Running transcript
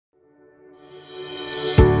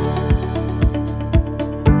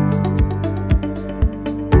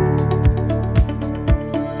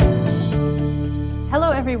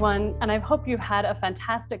everyone, and I hope you had a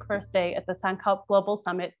fantastic first day at the Sankalp Global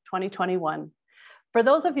Summit 2021. For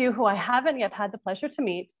those of you who I haven't yet had the pleasure to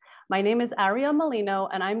meet, my name is Aria Molino,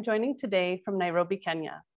 and I'm joining today from Nairobi,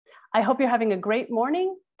 Kenya. I hope you're having a great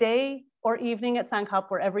morning, day, or evening at Sankalp,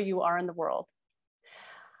 wherever you are in the world.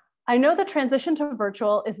 I know the transition to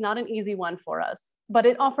virtual is not an easy one for us, but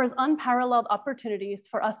it offers unparalleled opportunities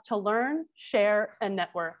for us to learn, share, and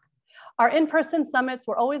network. Our in-person summits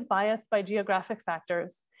were always biased by geographic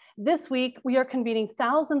factors. This week, we are convening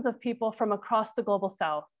thousands of people from across the global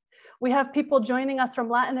South. We have people joining us from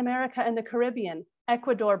Latin America and the Caribbean,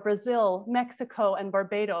 Ecuador, Brazil, Mexico, and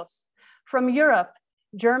Barbados. From Europe,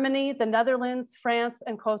 Germany, the Netherlands, France,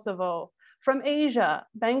 and Kosovo. From Asia,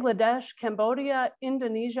 Bangladesh, Cambodia,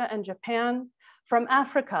 Indonesia, and Japan. From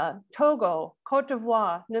Africa, Togo, Cote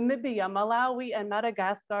d'Ivoire, Namibia, Malawi, and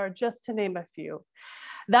Madagascar, just to name a few.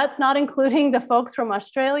 That's not including the folks from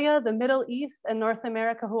Australia, the Middle East, and North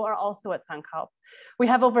America who are also at Sankalp. We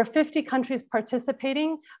have over 50 countries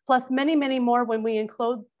participating, plus many, many more when we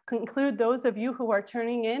include those of you who are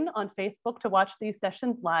tuning in on Facebook to watch these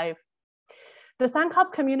sessions live. The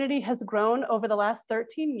Sankalp community has grown over the last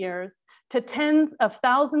 13 years to tens of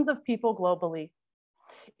thousands of people globally.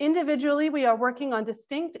 Individually, we are working on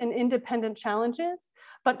distinct and independent challenges,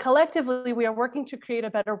 but collectively, we are working to create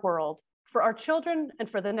a better world for our children and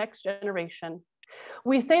for the next generation.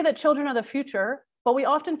 We say that children are the future, but we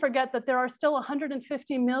often forget that there are still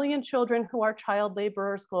 150 million children who are child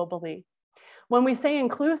laborers globally. When we say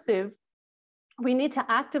inclusive, we need to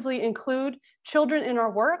actively include children in our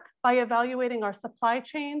work by evaluating our supply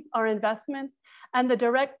chains, our investments, and the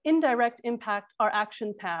direct, indirect impact our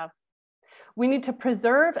actions have. We need to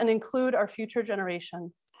preserve and include our future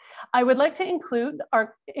generations. I would like to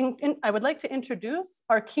introduce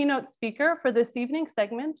our keynote speaker for this evening's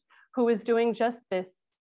segment, who is doing just this.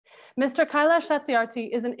 Mr. Kailash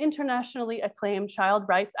Satyarthi is an internationally acclaimed child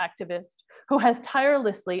rights activist who has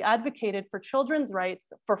tirelessly advocated for children's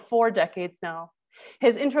rights for 4 decades now.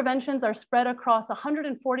 His interventions are spread across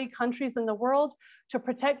 140 countries in the world to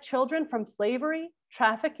protect children from slavery,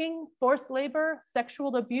 trafficking, forced labor,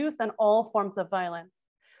 sexual abuse, and all forms of violence.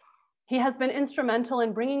 He has been instrumental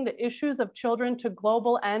in bringing the issues of children to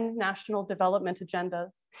global and national development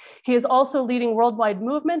agendas. He is also leading worldwide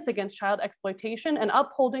movements against child exploitation and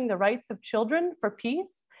upholding the rights of children for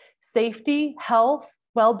peace, safety, health,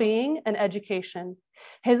 well-being, and education.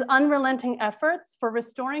 His unrelenting efforts for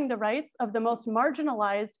restoring the rights of the most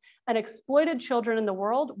marginalized and exploited children in the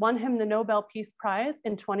world won him the Nobel Peace Prize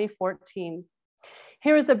in 2014.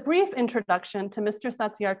 Here is a brief introduction to Mr.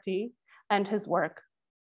 Satyarthi and his work.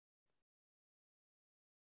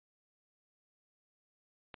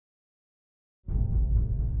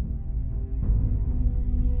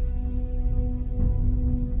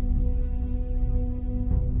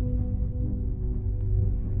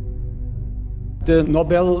 The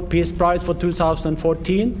Nobel Peace Prize for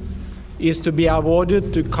 2014 is to be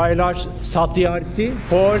awarded to Kailash Satyarthi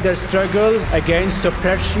for the struggle against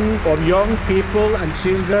suppression of young people and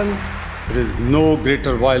children. There is no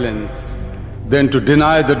greater violence than to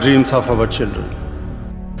deny the dreams of our children.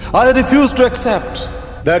 I refuse to accept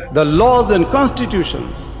that the laws and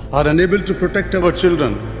constitutions are unable to protect our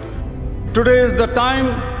children. Today is the time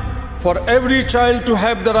for every child to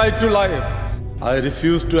have the right to life. I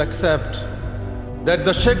refuse to accept that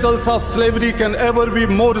the shackles of slavery can ever be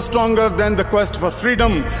more stronger than the quest for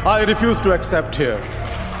freedom. I refuse to accept here.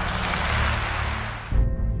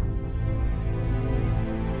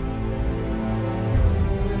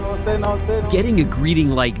 Getting a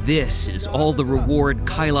greeting like this is all the reward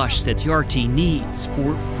Kailash Satyarthi needs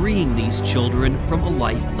for freeing these children from a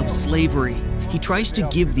life of slavery. He tries to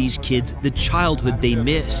give these kids the childhood they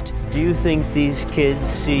missed. Do you think these kids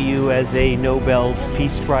see you as a Nobel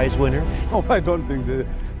Peace Prize winner? Oh, I don't think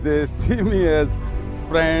they see me as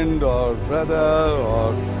friend or brother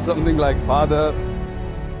or something like father.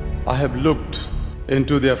 I have looked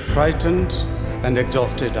into their frightened and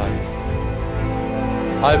exhausted eyes.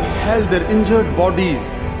 I've held their injured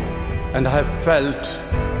bodies and I have felt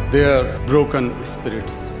their broken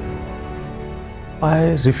spirits.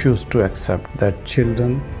 I refuse to accept that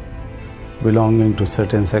children belonging to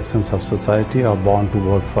certain sections of society are born to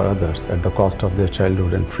work for others at the cost of their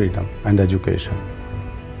childhood and freedom and education.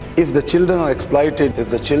 If the children are exploited,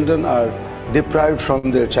 if the children are deprived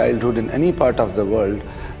from their childhood in any part of the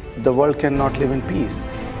world cannot live in peace.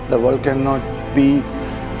 The world cannot be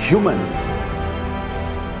human.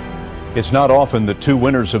 It's not often the two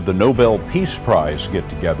winners of the Nobel Peace Prize get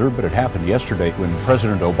together, but it happened yesterday when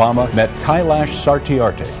President Obama met Kailash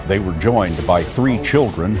Satyarthi. They were joined by 3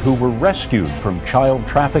 children who were rescued from child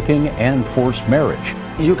trafficking and forced marriage.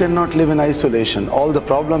 You cannot live in isolation. All the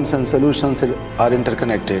problems and solutions are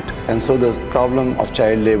interconnected. And so the problem of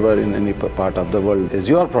child labor in any part of the world is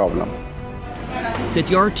your problem.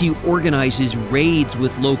 Satyarthi organizes raids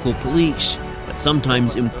with local police, but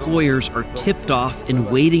sometimes employers are tipped off and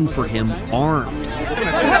waiting for him armed.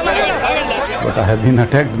 But I have been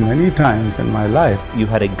attacked many times in my life. You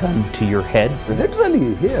had a gun to your head.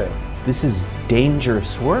 Literally here. This is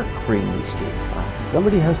dangerous work, freeing these kids.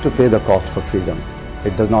 Somebody has to pay the cost for freedom.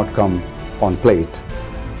 It does not come on plate.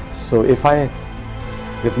 So if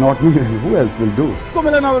not me, then who else will do?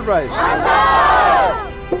 Nobel Prize.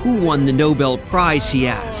 Who won the Nobel Prize, he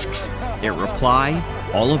asks. Their reply,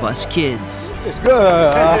 all of us kids. It's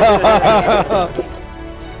good.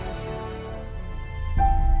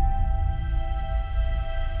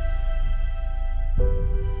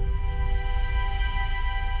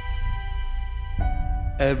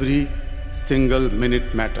 Every single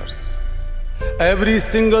minute matters. Every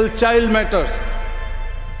single child matters.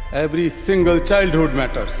 Every single childhood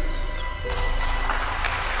matters.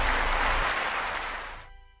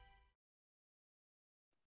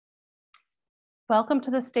 Welcome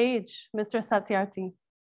to the stage, Mr. Satyarthi.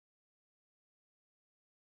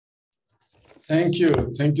 Thank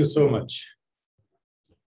you. Thank you so much.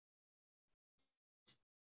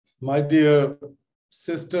 My dear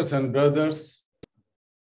sisters and brothers,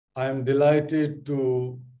 I am delighted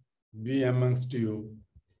to be amongst you.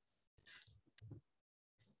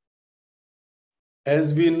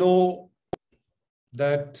 As we know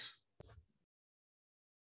that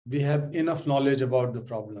we have enough knowledge about the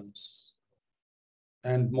problems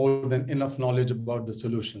and more than enough knowledge about the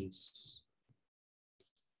solutions.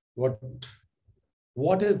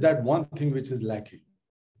 What is that one thing which is lacking?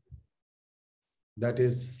 That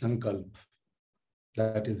is Sankalp,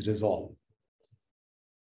 that is resolve.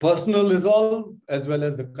 Personal resolve as well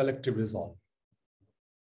as the collective resolve.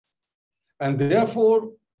 And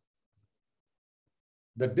therefore,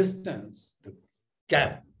 the distance, the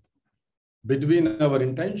gap between our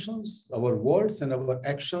intentions, our words, and our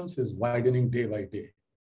actions is widening day by day.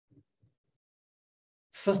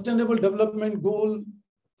 Sustainable development goal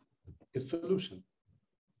is solution.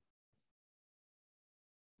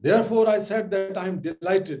 Therefore, I said that I'm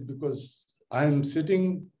delighted because I'm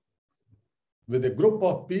sitting with a group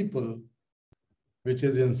of people which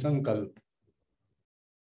is in Sankalp,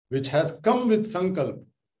 which has come with Sankalp,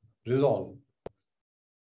 resolve.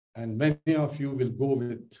 And many of you will go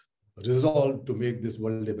with resolve to make this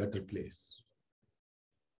world a better place.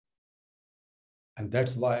 And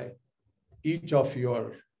that's why each of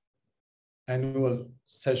your annual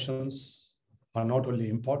sessions are not only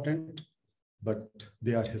important, but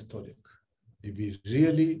they are historic. If we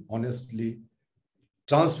really, honestly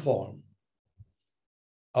transform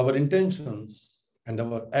our intentions and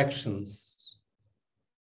our actions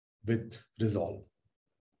with resolve.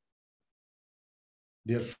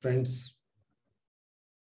 Dear friends,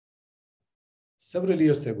 several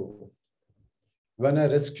years ago, when I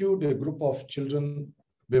rescued a group of children,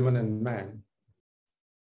 women and men,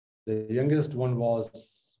 the youngest one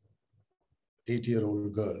was an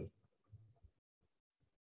 8-year-old girl.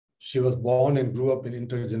 She was born and grew up in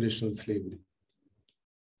intergenerational slavery,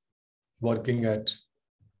 working at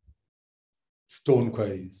stone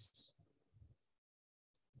quarries.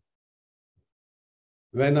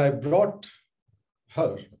 When I brought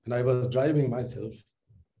her, and I was driving myself,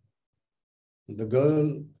 the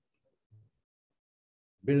girl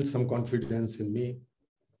built some confidence in me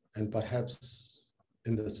and perhaps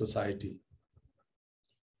in the society.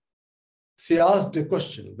 She asked a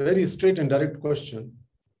question, very straight and direct question.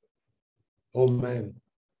 Oh man,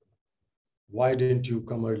 why didn't you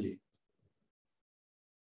come early?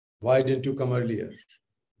 Why didn't you come earlier?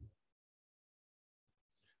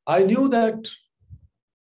 I knew that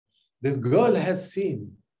this girl has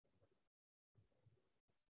seen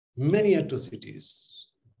many atrocities,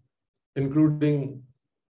 including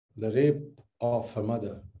the rape of her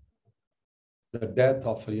mother, the death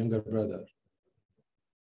of her younger brother,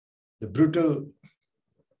 the brutal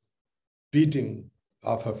beating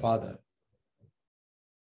of her father.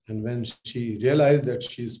 And when she realized that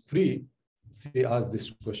she is free, she asked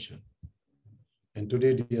this question. And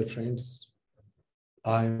today, dear friends,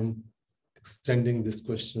 I am extending this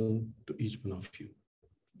question to each one of you.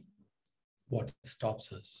 What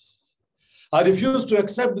stops us? I refuse to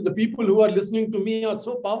accept that the people who are listening to me are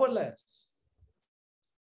so powerless.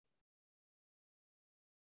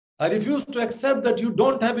 I refuse to accept that you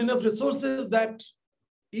don't have enough resources, that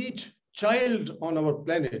each child on our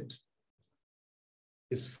planet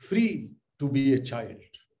is free to be a child,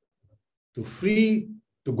 free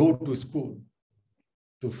to go to school,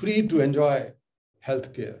 free to enjoy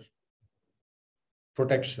healthcare,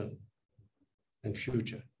 protection, and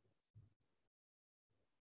future.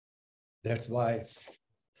 That's why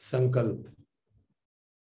Sankalp,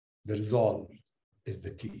 the resolve, is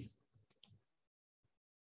the key.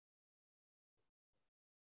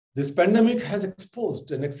 This pandemic has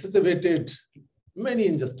exposed and exacerbated many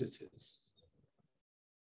injustices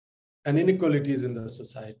and inequalities in the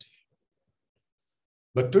society.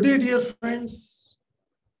 But today, dear friends,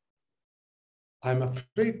 I'm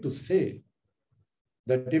afraid to say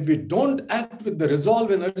that if we don't act with the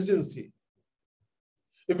resolve and urgency,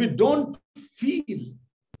 if we don't feel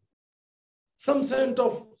some sense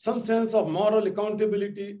of moral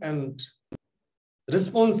accountability and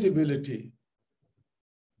responsibility,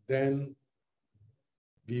 then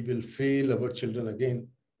we will fail our children again,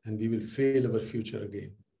 and we will fail our future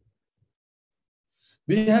again.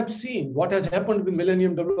 We have seen what has happened with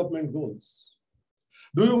Millennium Development Goals.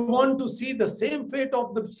 Do you want to see the same fate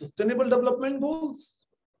of the Sustainable Development Goals?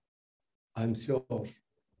 I'm sure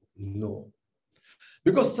no.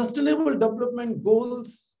 Because Sustainable Development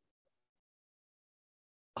Goals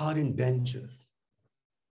are in danger.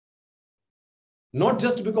 Not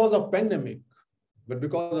just because of pandemic, but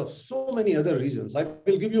because of so many other reasons. I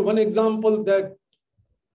will give you one example that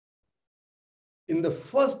in the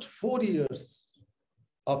first 4 years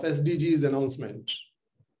of SDG's announcement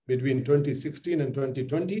between 2016 and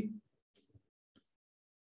 2020,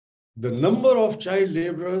 the number of child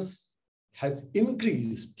laborers has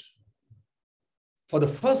increased for the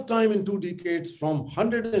first time in 2 decades from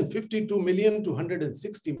 152 million to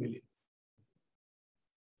 160 million.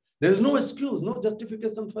 There is no excuse, no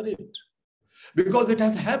justification for it, because it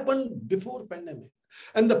has happened before pandemic.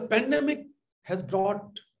 And the pandemic has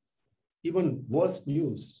brought even worse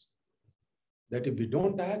news, that if we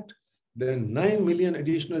don't act, then 9 million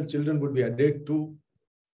additional children would be added to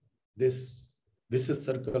this vicious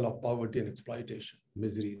circle of poverty and exploitation,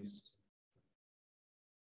 miseries.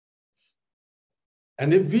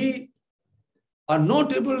 And if we are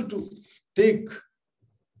not able to take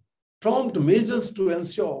prompt measures to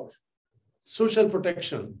ensure social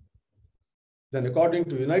protection, then according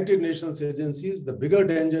to United Nations agencies, the bigger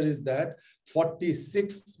danger is that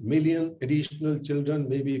 46 million additional children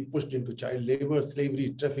may be pushed into child labor,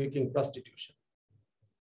 slavery, trafficking, prostitution.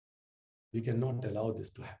 We cannot allow this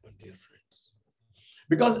to happen, dear friends.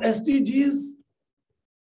 Because SDGs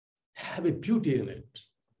have a beauty in it.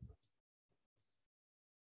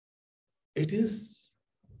 It is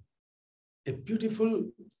a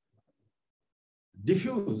beautiful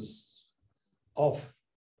diffuse of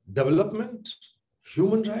development,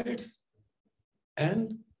 human rights,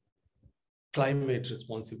 and climate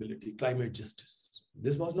responsibility, climate justice.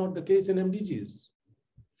 This was not the case in MDGs.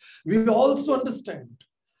 We also understand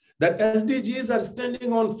that SDGs are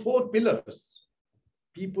standing on 4 pillars: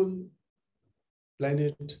 people,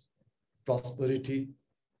 planet, prosperity,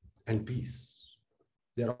 and peace.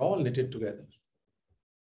 They're all knitted together.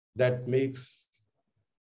 That makes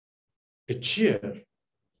a chair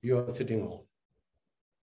you are sitting on.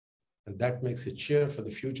 And that makes a chair for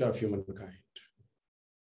the future of humankind.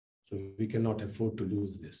 So we cannot afford to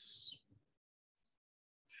lose this.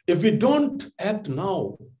 If we don't act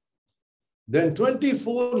now, then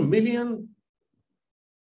 24 million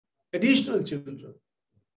additional children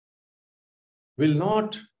will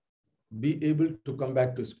not be able to come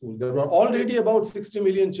back to school. There were already about 60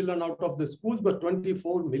 million children out of the schools, but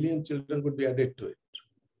 24 million children would be added to it.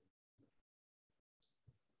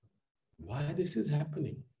 Why this is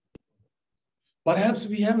happening? Perhaps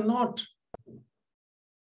we have not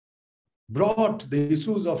brought the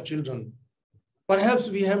issues of children. Perhaps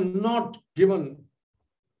we have not given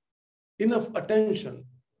enough attention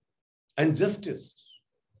and justice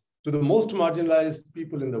to the most marginalized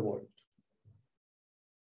people in the world.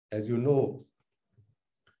 As you know,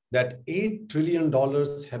 that $8 trillion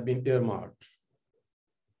have been earmarked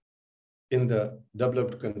in the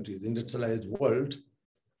developed countries, industrialized world,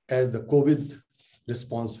 as the COVID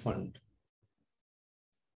response fund.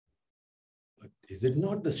 But is it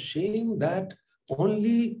not the shame that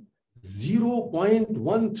only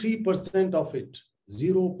 0.13% of it,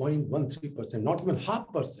 0.13%, not even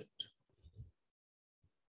 0.5%,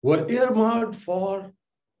 were earmarked for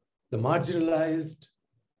the marginalized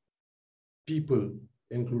people,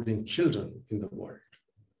 including children in the world?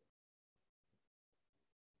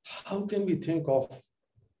 How can we think of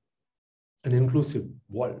an inclusive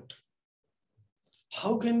world?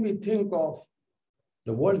 How can we think of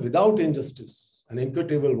the world without injustice, an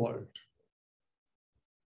equitable world?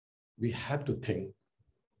 We have to think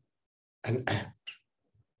and act.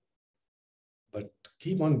 But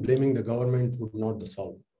keep on blaming the government would not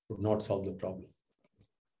solve the problem.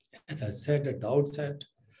 as I said at the outset,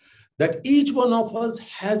 that each one of us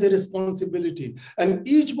has a responsibility and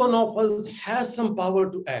each one of us has some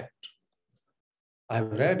power to act.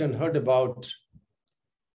 I've read and heard about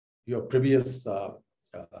your previous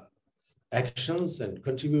actions and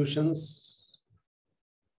contributions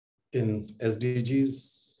in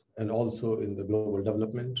SDGs and also in the global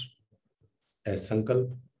development as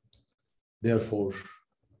Sankalp. Therefore,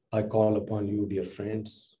 I call upon you, dear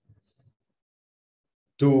friends,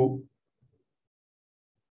 to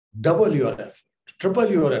double your effort, triple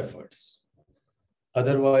your efforts.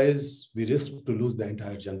 Otherwise, we risk to lose the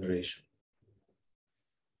entire generation.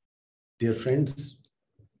 Dear friends,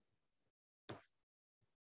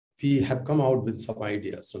 we have come out with some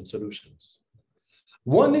ideas, some solutions.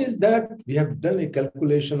 One is that we have done a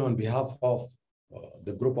calculation on behalf of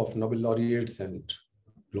the group of Nobel laureates and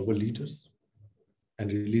global leaders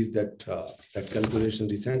and released that calculation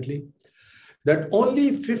recently, that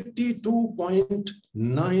only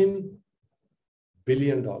 $52.9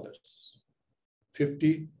 billion,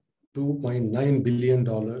 $52.9 billion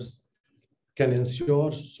can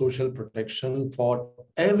ensure social protection for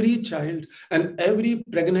every child and every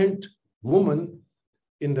pregnant woman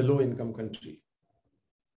in the low-income country,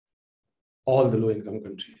 all the low-income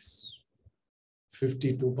countries,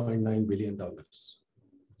 $52.9 billion.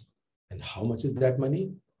 And how much is that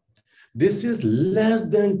money? This is less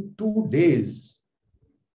than 2 days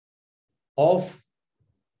of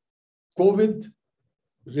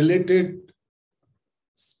COVID-related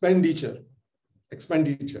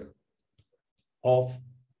expenditure of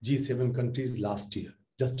G7 countries last year,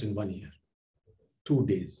 just in 1 year, 2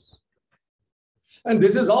 days. And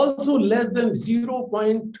this is also less than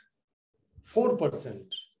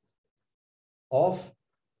 0.4% of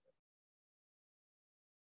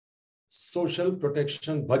social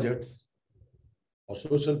protection budgets or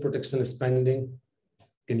social protection spending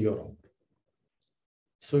in Europe.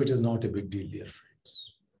 So it is not a big deal, dear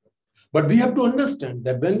friends. But we have to understand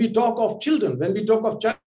that when we talk of children, when we talk of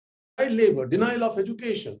child labor, denial of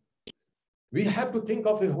education, we have to think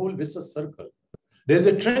of a whole vicious circle. There's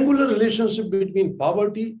a triangular relationship between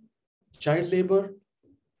poverty, child labor,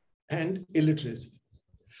 and illiteracy.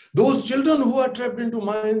 Those children who are trapped into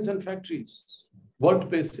mines and factories,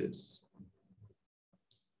 workplaces,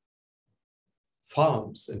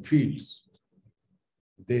 farms and fields,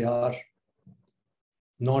 they are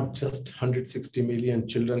not just 160 million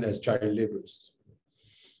children as child laborers.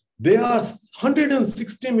 There are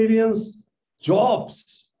 160 million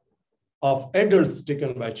jobs of adults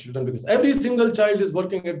taken by children because every single child is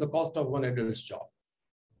working at the cost of one adult's job.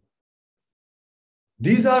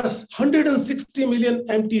 These are 160 million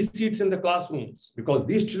empty seats in the classrooms because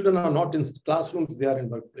these children are not in classrooms, they are in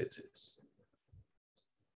workplaces.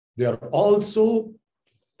 There are also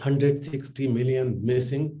 160 million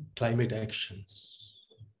missing climate actions.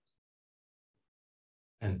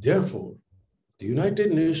 And therefore, the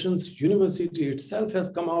United Nations University itself has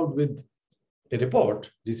come out with a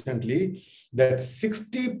report recently that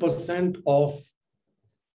 60% of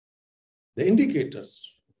the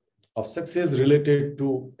indicators of success related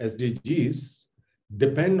to SDGs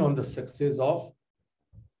depend on the success of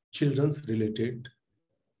children's related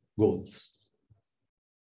goals.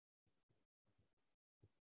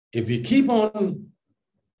 If we keep on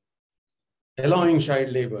allowing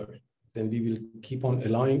child labor, then we will keep on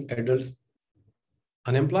allowing adults.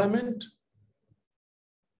 Unemployment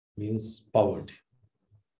means poverty.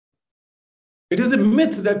 It is a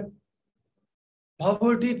myth that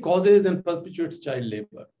poverty causes and perpetuates child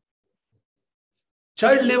labor.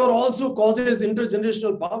 Child labor also causes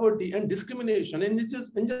intergenerational poverty and discrimination, and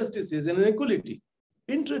injustices and inequality,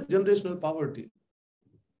 intergenerational poverty.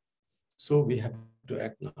 So we have to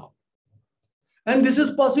act now. And this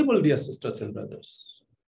is possible, dear sisters and brothers.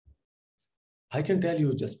 I can tell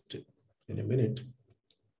you just in a minute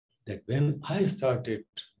that when I started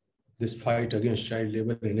this fight against child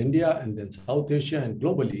labor in India and then South Asia and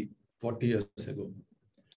globally 40 years ago,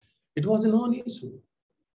 it was a non-issue.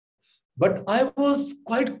 But I was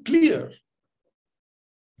quite clear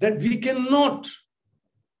that we cannot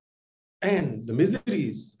end the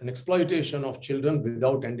miseries and exploitation of children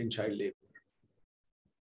without ending child labor.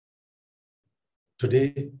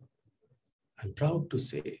 Today, I'm proud to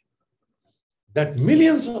say that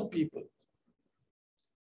millions of people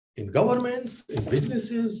in governments, in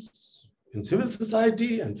businesses, in civil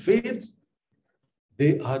society and faiths,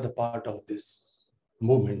 they are the part of this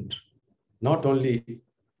movement, not only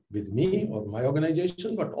with me or my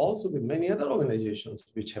organization, but also with many other organizations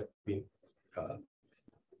which have been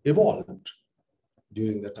evolved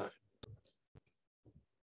during the time.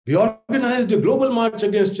 We organized a global march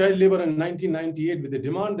against child labor in 1998 with the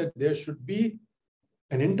demand that there should be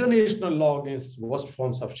an international law against worst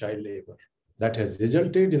forms of child labor. That has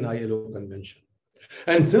resulted in ILO convention.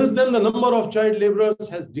 And since then, the number of child laborers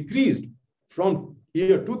has decreased from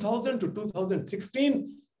year 2000 to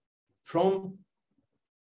 2016 from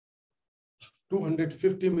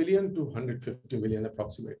 250 million to 150 million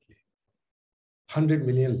approximately. 100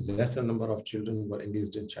 million lesser number of children were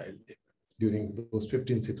engaged in child labor during those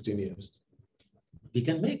 15, 16 years. We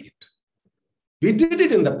can make it. We did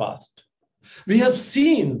it in the past. We have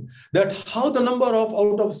seen that how the number of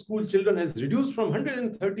out-of-school children has reduced from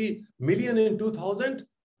 130 million in 2000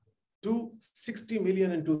 to 60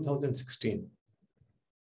 million in 2016.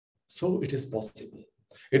 So it is possible.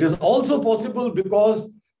 It is also possible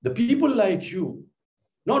because the people like you,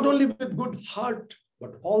 not only with good heart,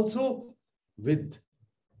 but also with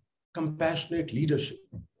compassionate leadership,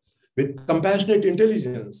 with compassionate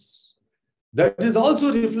intelligence, that is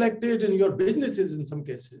also reflected in your businesses in some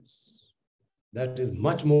cases. That is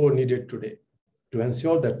much more needed today to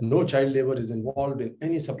ensure that no child labor is involved in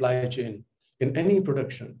any supply chain, in any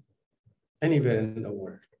production, anywhere in the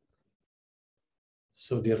world.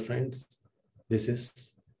 So, dear friends, this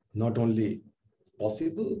is not only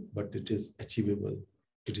possible, but it is achievable,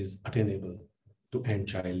 it is attainable to end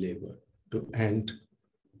child labor, to end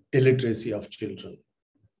illiteracy of children.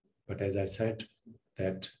 But as I said,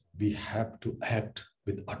 that we have to act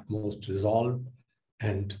with utmost resolve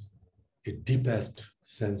and a deepest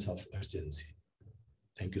sense of urgency.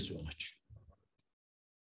 Thank you so much.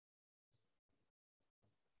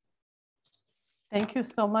 Thank you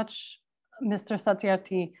so much, Mr.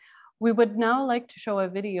 Satyarthi. We would now like to show a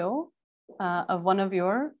video of one of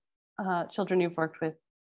your children you've worked with.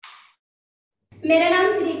 मेरा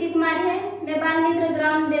नाम प्रीति कुमार है। मैं बाल मित्र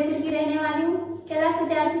ग्राम देवपुर की रहने वाली हूँ। Kailash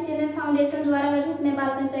Satyarthi children foundation द्वारा गठित मैं बाल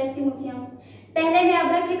पंचायत की मुखिया हूँ। पहले मैं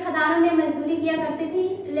अब्रक के खदानों में मजदूरी किया करती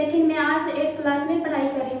थी, लेकिन मैं आज 8th क्लास में पढ़ाई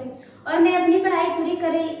कर रही हूँ और मैं अपनी पढ़ाई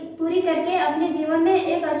पूरी करके अपने जीवन में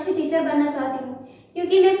एक अच्छी टीचर बनना चाहती हूँ,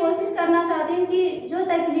 क्योंकि मैं कोशिश करना चाहती हूँ कि जो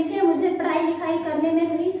तकलीफें मुझे पढ़ाई लिखाई करने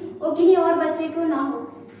में हुई वो किन्हीं और बच्चे को ना हो,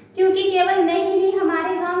 क्योंकि केवल मैं ही नहीं,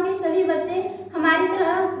 हमारे गाँव के सभी बच्चे हमारी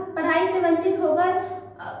तरह पढ़ाई से वंचित होकर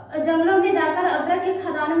जंगलों में जाकर अब्रक के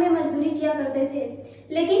खदानों में मजदूरी किया करते थे।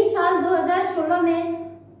 लेकिन साल 2016 में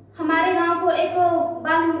हमारे गांव को एक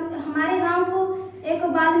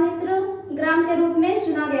बाल मित्र ग्राम के रूप में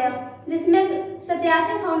चुना गया, जिसमें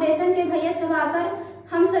सत्यार्थी फाउंडेशन के भैया सब आकर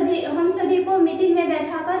हम सभी को मीटिंग में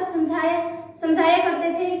बैठाकर समझाया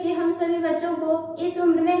करते थे कि हम सभी बच्चों को इस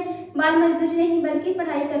उम्र में बाल मजदूरी नहीं बल्कि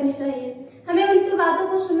पढ़ाई करनी चाहिए। हमें उनकी बातों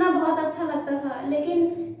को सुनना बहुत अच्छा लगता था, लेकिन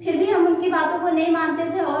फिर भी हम उनकी बातों को नहीं मानते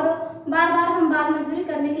थे और बार बार हम बाल मजदूरी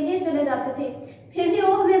करने के लिए चले जाते थे। फिर भी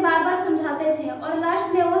वो हमें बार बार समझाते थे और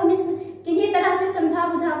लास्ट में वो हमें किन्हीं तरह से समझा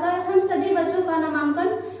बुझाकर हम सभी बच्चों का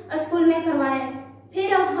नामांकन स्कूल में करवाए।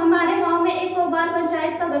 फिर हमारे गांव में एक बाल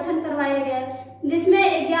पंचायत का गठन करवाया गया,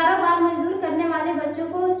 जिसमें 11 बाल मजदूर करने वाले बच्चों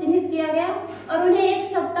को चिन्हित किया गया और उन्हें 1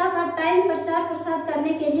 सप्ताह का टाइम प्रचार प्रसार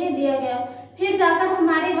करने के लिए दिया गया। फिर जाकर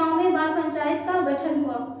हमारे गांव में बाल पंचायत का गठन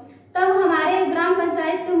हुआ। तब हमारे ग्राम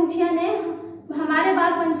पंचायत के मुखिया ने हमारे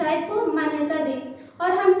बाल पंचायत को मान्यता दी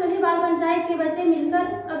और हम सभी बाल पंचायत के बच्चे मिलकर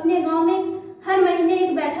अपने गांव में हर महीने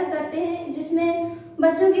एक बैठक करते हैं, जिसमें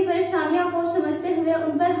बच्चों की परेशानियों को समझते हुए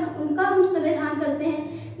उनका हम समाधान करते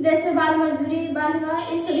हैं, जैसे बाल मजदूरी, बाल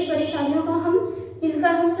विवाह, इस सभी परेशानियों का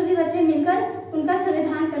हम सभी बच्चे मिलकर उनका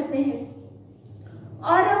समाधान करते हैं।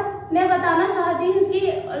 और मैं बताना चाहती हूँ कि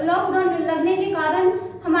लॉकडाउन लगने के कारण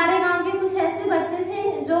हमारे गांव के कुछ ऐसे बच्चे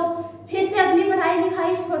थे जो फिर से अपनी पढ़ाई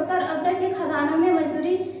लिखाई छोड़कर अब्रक के खदानों में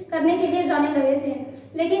मजदूरी करने के लिए जाने लगे थे।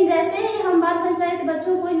 लेकिन जैसे ही हम बाल पंचायत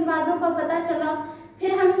बच्चों को इन बातों का पता चला,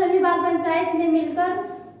 फिर हम सभी बाल पंचायत ने मिलकर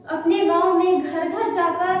अपने गांव में घर घर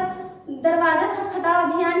जाकर दरवाजा खटखटाओ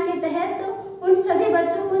अभियान के तहत उन सभी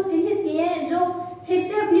बच्चों को चिन्हित किए जो फिर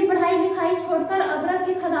से अपनी पढ़ाई लिखाई छोड़कर अब्रक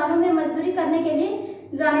के खदानों में मजदूरी करने के लिए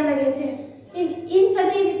जाने लगे थे। इन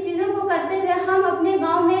सभी चीजों को करते हुए हम अपने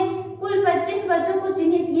गांव में कुल 25 बच्चों को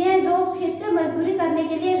चिन्हित किए जो फिर से मजदूरी करने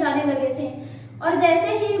के लिए जाने लगे थे। और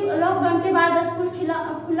जैसे ही लॉकडाउन के बाद स्कूल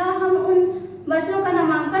खुला, हम उन बच्चों का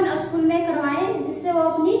नामांकन स्कूल में करवाए, जिससे वो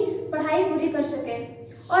अपनी पढ़ाई पूरी कर सके।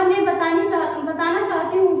 और मैं बताना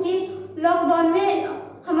चाहती हूँ कि लॉकडाउन में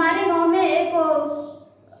हमारे गांव में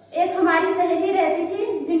एक हमारी सहेली रहती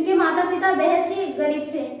थी, जिनके माता पिता बेहद ही गरीब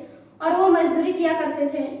थे और वो मजदूरी किया करते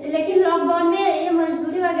थे। लेकिन लॉकडाउन में ये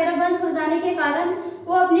मजदूरी वगैरह बंद हो जाने के कारण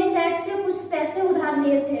वो अपने सेठ से कुछ पैसे उधार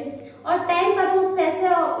लिए थे और टाइम पर वो पैसे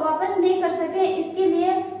वापस नहीं कर सके। इसके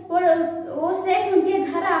लिए वो सेठ उनके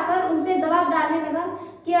घर आकर उन पे दबाव डालने लगा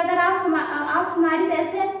कि कि अगर आप हमारे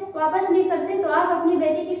पैसे वापस नहीं करते तो आप अपनी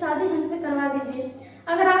बेटी की शादी हमसे करवा दीजिए।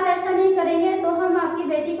 अगर आप ऐसा नहीं करेंगे तो हम आपकी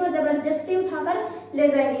बेटी को जबरदस्ती उठाकर ले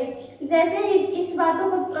जाएंगे। जैसे ही इस बातों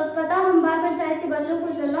को पता हम बाल पंचायत के बच्चों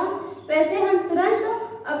को चला, वैसे हम तुरंत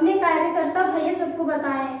अपने कार्यकर्ता भैया सबको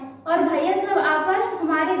बताएं और भैया सब आकर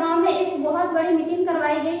हमारे गांव में एक बहुत बड़ी मीटिंग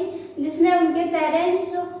करवाई गई जिसमें उनके पेरेंट्स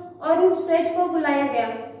और उन सेठ को बुलाया गया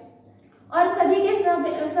और सभी के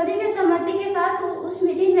सहमति के साथ उस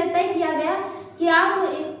मीटिंग में तय किया गया कि आप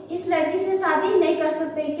इस लड़की से शादी नहीं कर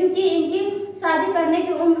सकते क्योंकि इनकी शादी करने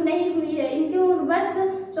की उम्र नहीं हुई है। इनकी उम्र बस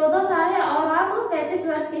 14 साल है और आप 35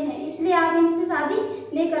 वर्ष के हैं, इसलिए आप इनसे शादी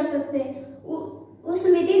नहीं कर सकते। उस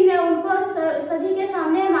मीटिंग में उनको सभी के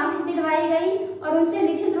सामने माफी दिलवाई गई और उनसे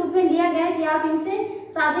लिखित रूप में लिया गया कि आप इनसे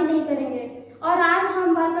शादी नहीं करेंगे। और आज हम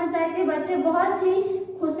बाल पंचायत के बच्चे बहुत ही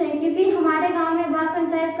खुश हैं क्योंकि हमारे गांव में बाल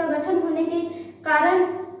पंचायत का गठन होने के कारण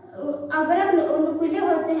अबरक नुकीले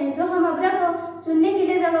होते हैं। जो हम अबरक चुनने के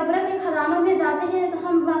लिए जब अबरक के खदानों में जाते हैं तो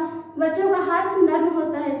हम बच्चों का हाथ नर्म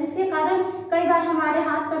होता है, जिसके कारण कई बार हमारे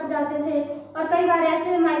हाथ कट जाते थे और कई बार ऐसे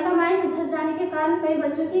माइका माइंड से धंस जाने के कारण कई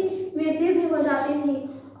बच्चों की मृत्यु भी हो जाती थी।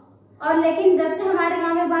 और लेकिन जब से हमारे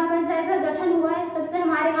गांव में बाल पंचायत का गठन हुआ है तब से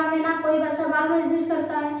हमारे गांव में ना कोई बच्चा बाल मजदूरी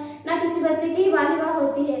करता है, ना किसी बच्चे की बाल विवाह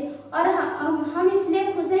होती है। और हम इसलिए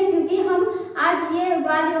खुश हैं क्योंकि हम आज ये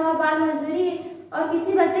बाल विवाह, बाल मजदूरी और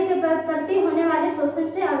किसी बच्चे के प्रति होने वाले शोषण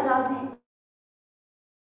से आजाद हैं।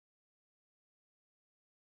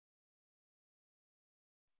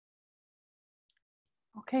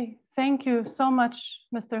 Okay, thank you so much,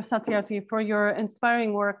 Mr. Satyarthi, for your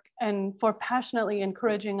inspiring work and for passionately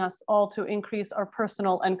encouraging us all to increase our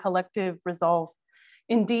personal and collective resolve.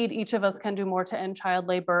 Indeed, each of us can do more to end child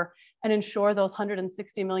labor and ensure those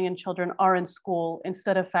 160 million children are in school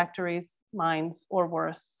instead of factories, mines, or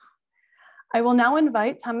worse. I will now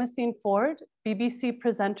invite Thomasine Ford, BBC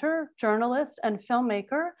presenter, journalist, and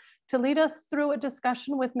filmmaker, to lead us through a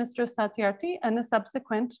discussion with Mr. Satyarthi and the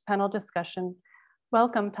subsequent panel discussion.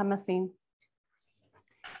 Welcome, Thomasine.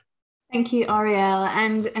 Thank you, Ariel,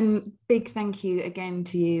 and big thank you again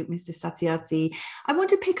to you, Mr. Satyarthi. I want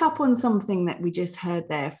to pick up on something that we just heard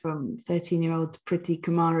there from 13-year-old Priti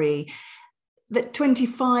Kumari, that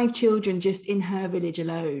 25 children just in her village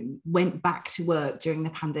alone went back to work during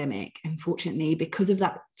the pandemic. Unfortunately, because of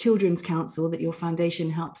that Children's Council that your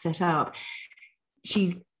foundation helped set up,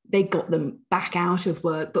 they got them back out of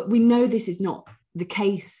work. But we know this is not the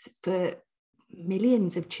case for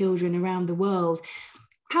millions of children around the world.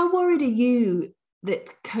 How worried are you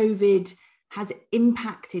that COVID has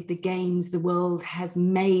impacted the gains the world has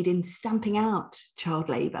made in stamping out child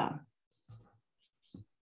labour?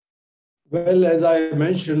 Well, as I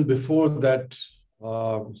mentioned before, that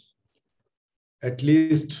at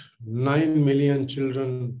least 9 million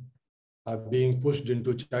children are being pushed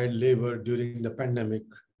into child labor during the pandemic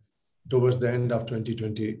towards the end of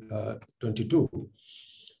 2022.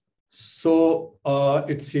 So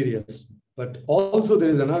it's serious. But also there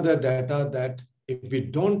is another data that if we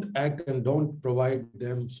don't act and don't provide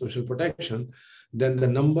them social protection, then the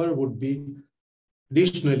number would be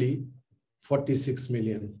additionally 46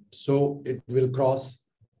 million. So it will cross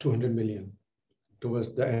 200 million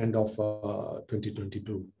towards the end of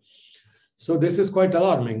 2022. So this is quite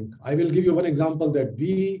alarming. I will give you one example that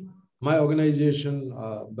my organization,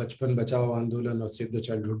 Bachpan Bachao Andolan or Save the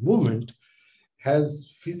Childhood Movement, has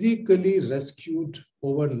physically rescued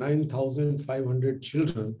over 9,500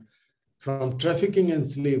 children from trafficking and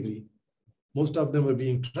slavery. Most of them were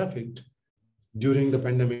being trafficked during the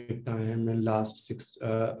pandemic time and last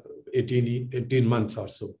 18 months or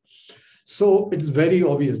so. So it's very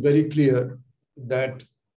obvious, very clear that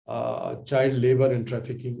child labor and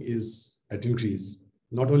trafficking is at increase.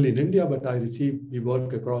 Not only in India, but we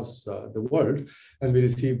work across the world, and we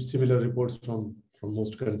receive similar reports from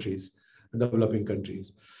most countries, developing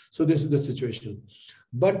countries. So this is the situation.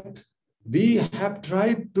 But we have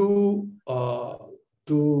tried to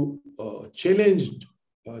challenge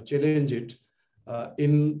it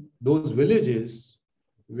in those villages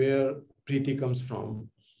where Preeti comes from.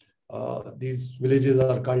 These villages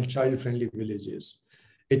are called child-friendly villages.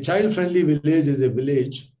 A child-friendly village is a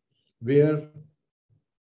village where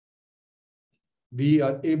we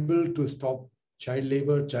are able to stop child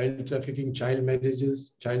labor, child trafficking, child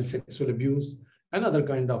marriages, child sexual abuse, and other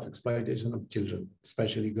kind of exploitation of children,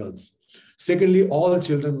 especially girls. Secondly, all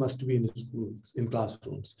children must be in schools, in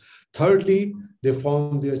classrooms. Thirdly, they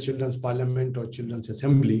form their children's parliament or children's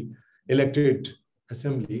assembly, elected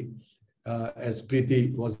assembly, as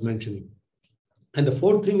Preeti was mentioning. And the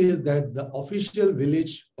fourth thing is that the official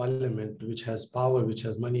village parliament, which has power, which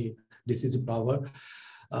has money, decisive power,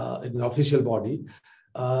 an official body,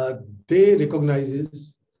 they recognize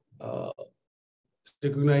the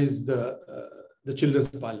Children's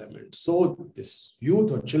Parliament. So this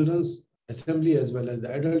youth or Children's Assembly as well as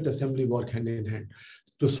the Adult Assembly work hand in hand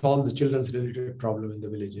to solve the children's related problem in the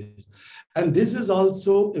villages. And this is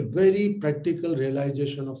also a very practical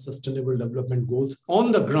realization of sustainable development goals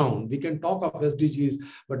on the ground. We can talk of SDGs,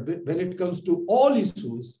 but when it comes to all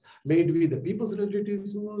issues, may it be the people's related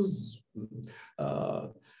issues,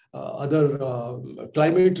 other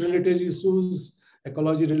climate related issues,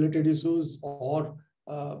 ecology related issues, or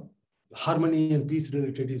harmony and peace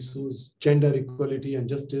related issues, gender equality and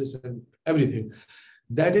justice and everything.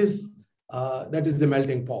 That is the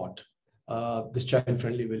melting pot, this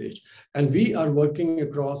child-friendly village. And we are working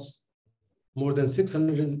across more than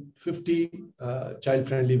 650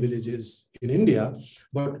 child-friendly villages in India,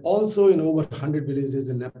 but also in over 100 villages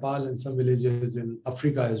in Nepal and some villages in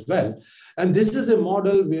Africa as well. And this is a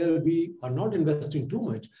model where we are not investing too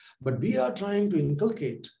much, but we are trying to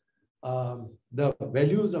inculcate the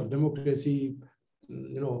values of democracy,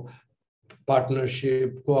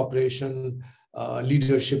 partnership, cooperation,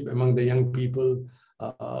 leadership among the young people,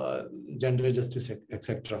 gender justice,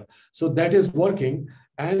 etc. So that is working,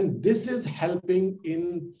 and this is helping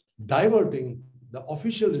in diverting the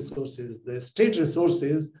official resources, the state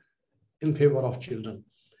resources, in favor of children.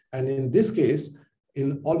 And in this case,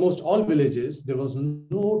 in almost all villages, there was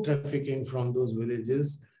no trafficking from those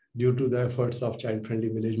villages due to the efforts of child-friendly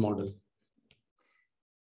village model.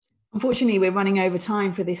 Unfortunately, we're running over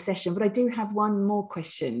time for this session, but I do have one more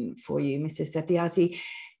question for you, Mrs. Satyarthi.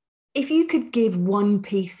 If you could give one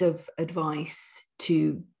piece of advice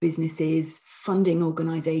to businesses, funding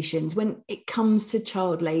organisations, when it comes to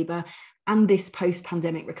child labour and this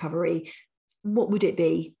post-pandemic recovery, what would it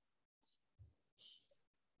be?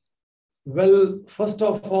 Well, first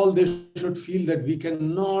of all, they should feel that we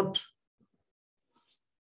cannot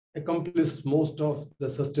accomplish most of the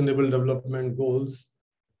sustainable development goals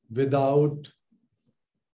without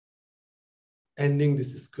ending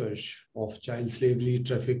this scourge of child slavery,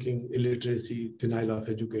 trafficking, illiteracy, denial of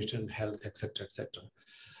education, health, etc., etc.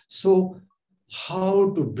 So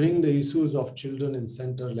how to bring the issues of children in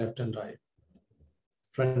center, left and right,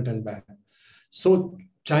 front and back. So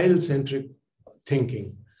child-centric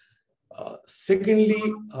thinking.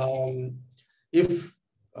 Secondly, if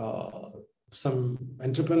some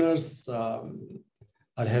entrepreneurs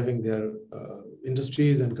are having their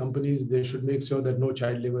industries and companies, they should make sure that no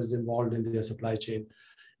child labor is involved in their supply chain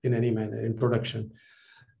in any manner, in production.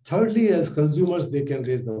 Thirdly, as consumers, they can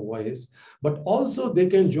raise their voice, but also they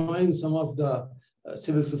can join some of the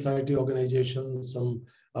civil society organizations, some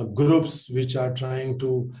groups which are trying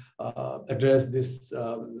to address this,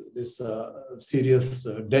 serious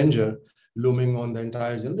danger looming on the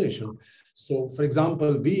entire generation. So, for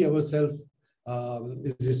example, we ourselves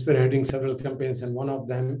is spearheading several campaigns, and one of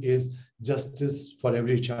them is Justice for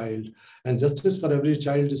Every Child. And Justice for Every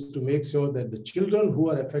Child is to make sure that the children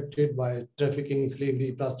who are affected by trafficking,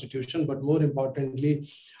 slavery, prostitution, but more importantly,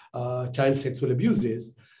 child sexual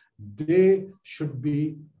abuses, they should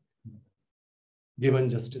be given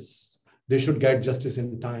justice. They should get justice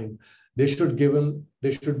in time. They should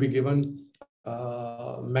be given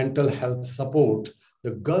mental health support.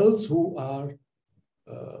 The girls who are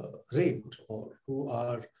raped or who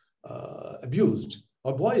are abused,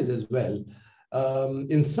 or boys as well.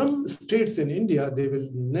 In some states in India, they will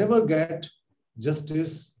never get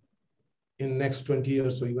justice in next 20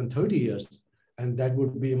 years or even 30 years. And that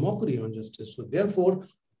would be a mockery on justice. So therefore,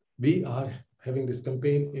 we are having this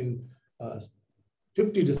campaign in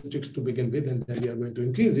 50 districts to begin with, and then we are going to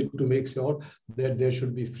increase it to make sure that there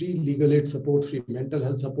should be free legal aid support, free mental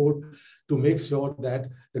health support, to make sure that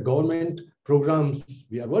the government programs,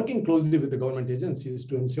 we are working closely with the government agencies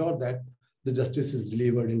to ensure that the justice is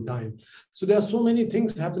delivered in time. So there are so many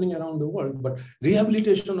things happening around the world, but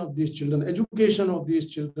rehabilitation of these children, education of these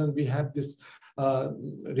children, we have this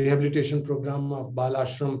rehabilitation program of Bal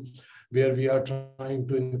Ashram, where we are trying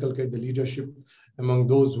to inculcate the leadership among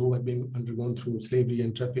those who have been undergone through slavery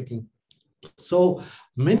and trafficking. So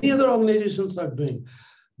many other organizations are doing,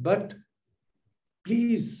 but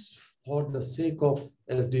please, for the sake of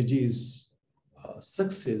SDGs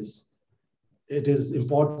success, it is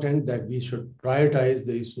important that we should prioritize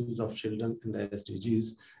the issues of children in the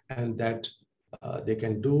SDGs, and that they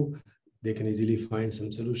can easily find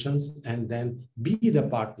some solutions and then be the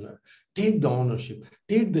partner, take the ownership,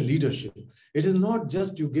 take the leadership. It is not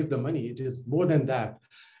just you give the money, it is more than that.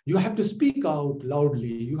 You have to speak out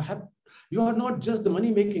loudly. You are not just the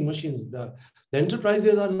money-making machines. The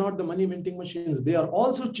enterprises are not the money-minting machines. They are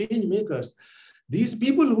also change makers. These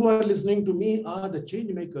people who are listening to me are the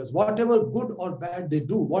change makers. Whatever good or bad they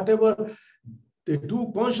do, whatever they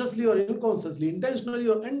do consciously or unconsciously, intentionally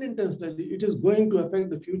or unintentionally, it is going to affect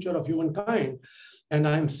the future of humankind. And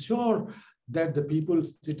I'm sure that the people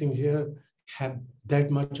sitting here have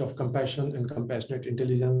that much of compassion and compassionate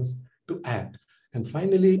intelligence to act. And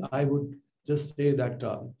finally, I would just say that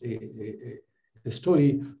a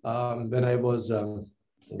story when I was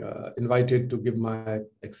invited to give my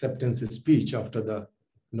acceptance speech after the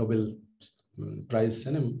Nobel Prize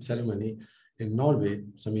ceremony in Norway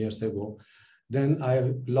some years ago. Then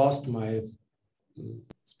I lost my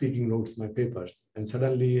speaking notes, my papers, and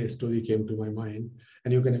suddenly a story came to my mind.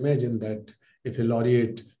 And you can imagine that if a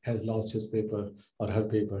laureate has lost his paper or her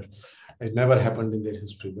paper, it never happened in their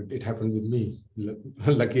history, but it happened with me,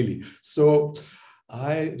 luckily. So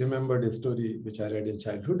I remembered a story which I read in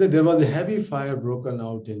childhood, that there was a heavy fire broken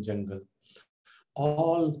out in jungle.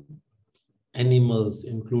 All animals,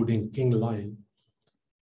 including king lion,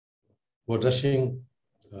 were rushing,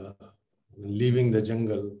 leaving the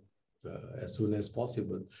jungle as soon as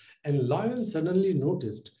possible. And lion suddenly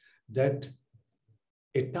noticed that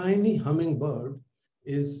a tiny hummingbird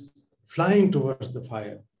is flying towards the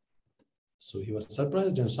fire. So he was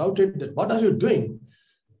surprised and shouted that, "What are you doing?"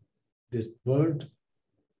 This bird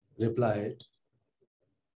replied,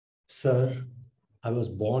 "Sir, I was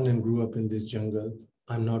born and grew up in this jungle.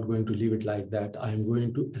 I'm not going to leave it like that. I'm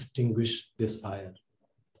going to extinguish this fire."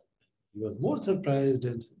 He was more surprised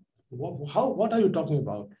and, what are you talking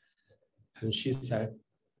about? And she said,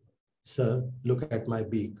 "Sir, look at my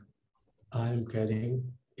beak. I'm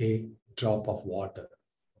carrying a drop of water.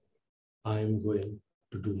 I'm going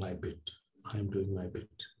to do my bit. I'm doing my bit."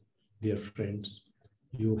 Dear friends,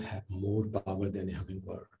 you have more power than a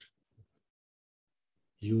hummingbird.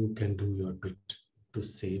 You can do your bit to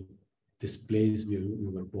save this place where you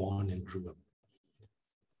were born and grew up.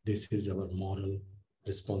 This is our moral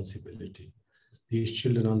responsibility. These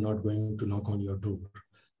children are not going to knock on your door,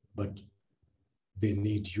 but they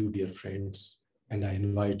need you, dear friends. And I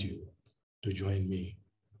invite you to join me,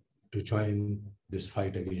 to join this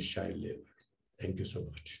fight against child labor. Thank you so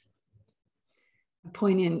much. A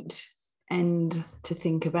poignant end to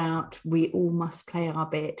think about. We all must play our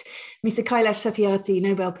bit. Mr. Kailash Satyarthi,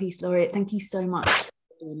 Nobel Peace Laureate, thank you so much for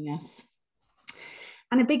joining us.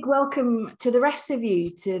 And a big welcome to the rest of you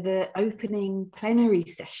to the opening plenary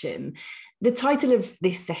session. The title of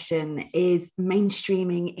this session is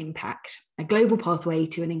Mainstreaming Impact, a global pathway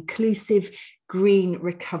to an inclusive green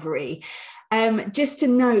recovery. Just to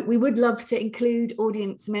note, we would love to include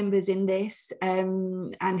audience members in this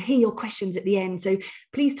and hear your questions at the end. So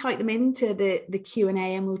please type them into the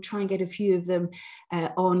Q&A and we'll try and get a few of them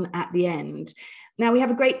on at the end. Now, we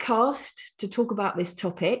have a great cast to talk about this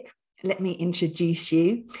topic. Let me introduce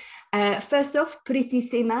you. First off, Priti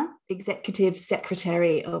Sinha, Executive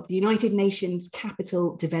Secretary of the United Nations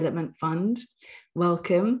Capital Development Fund.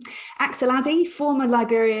 Welcome. Axel Addy, former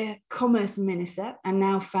Liberia Commerce Minister and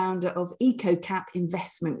now founder of EcoCap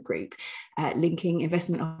Investment Group, linking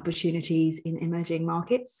investment opportunities in emerging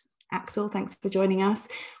markets. Axel, thanks for joining us.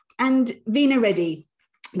 And Veena Reddy,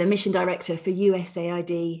 the Mission Director for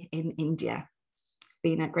USAID in India.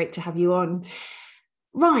 Veena, great to have you on.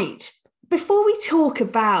 Right. Before we talk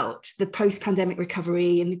about the post-pandemic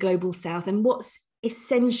recovery in the global south and what's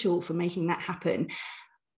essential for making that happen,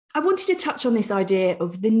 I wanted to touch on this idea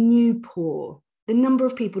of the new poor. The number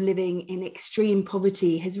of people living in extreme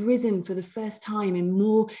poverty has risen for the first time in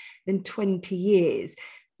more than 20 years.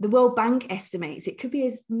 The World Bank estimates it could be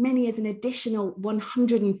as many as an additional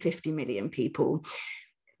 150 million people.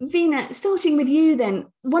 Veena, starting with you then,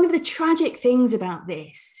 one of the tragic things about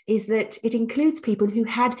this is that it includes people who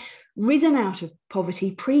had risen out of poverty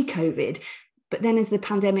pre-COVID, but then as the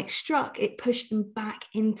pandemic struck, it pushed them back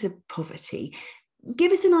into poverty.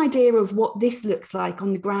 Give us an idea of what this looks like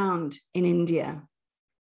on the ground in India.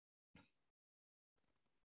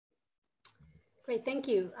 Great, thank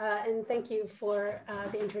you. And thank you for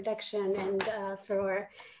the introduction and for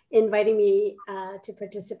inviting me to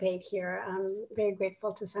participate here. I'm very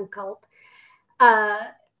grateful to Sankalp.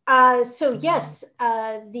 So yes,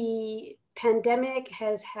 the pandemic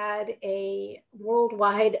has had a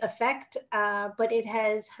worldwide effect, but it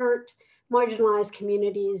has hurt marginalized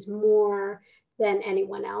communities more than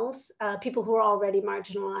anyone else, people who are already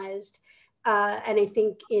marginalized. And I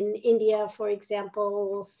think in India, for example,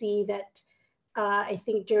 we'll see that I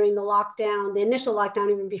think during the lockdown, the initial lockdown,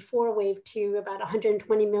 even before wave 2, about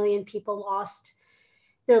 120 million people lost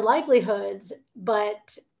their livelihoods,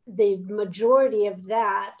 but the majority of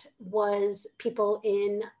that was people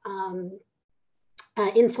in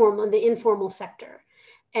the informal sector.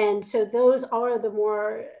 And so those are the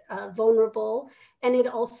more vulnerable, and it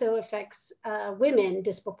also affects women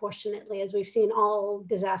disproportionately, as we've seen all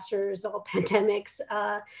disasters, all pandemics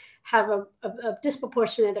have a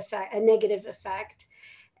disproportionate effect, a negative effect.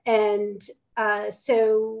 And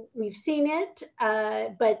so we've seen it,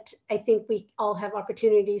 but I think we all have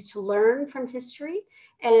opportunities to learn from history.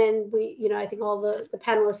 And we, I think all the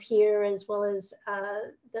panelists here, as well as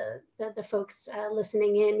the folks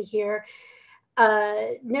listening in here,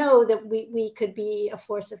 know that we could be a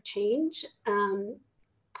force of change.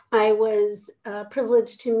 I was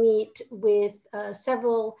privileged to meet with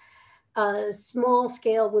several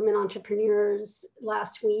small-scale women entrepreneurs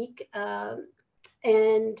last week,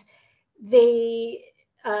 and they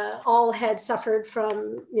all had suffered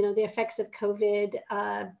from the effects of COVID,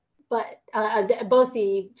 but both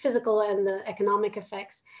the physical and the economic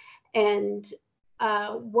effects. And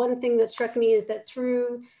one thing that struck me is that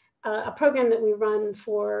through a program that we run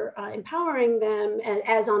for empowering them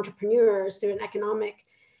as entrepreneurs through an economic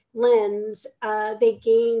lens, they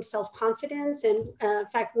gain self-confidence. And in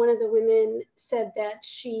fact, one of the women said that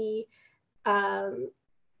she,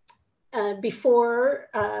 before,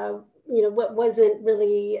 what wasn't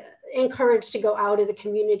really encouraged to go out of the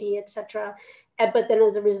community, et cetera. But then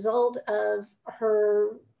as a result of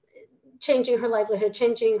her changing her livelihood,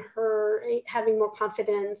 having more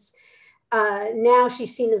confidence, now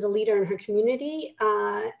she's seen as a leader in her community,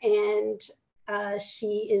 and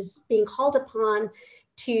she is being called upon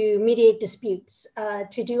to mediate disputes,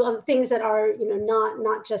 to do other things that are,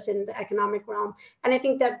 not just in the economic realm. And I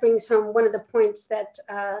think that brings from one of the points that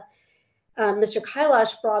Mr.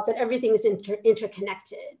 Kailash brought, that everything is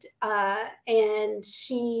interconnected. And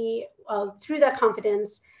she, through that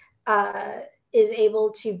confidence, is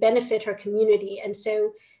able to benefit her community. And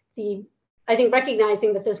so I think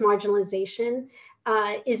recognizing that this marginalization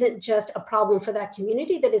isn't just a problem for that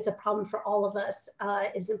community, that it's a problem for all of us,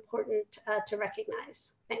 is important to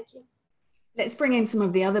recognize. Thank you. Let's bring in some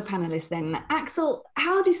of the other panelists then. Axel,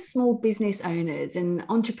 how do small business owners and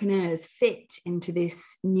entrepreneurs fit into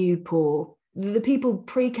this new pool? The people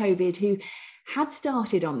pre-COVID who had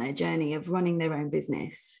started on their journey of running their own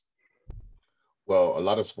business. Well, a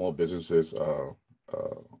lot of small businesses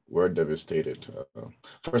were devastated.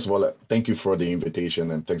 First of all, thank you for the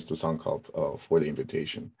invitation, and thanks to Sankalp for the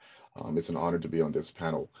invitation. It's an honor to be on this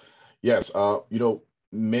panel. Yes,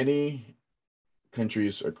 many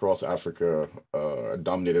countries across Africa are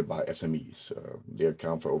dominated by SMEs. They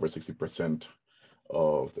account for over 60%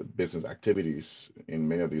 of the business activities in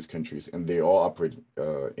many of these countries, and they all operate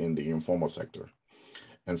in the informal sector.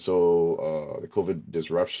 And so the COVID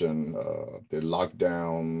disruption, the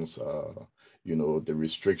lockdowns, the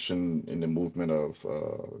restriction in the movement of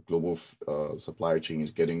global supply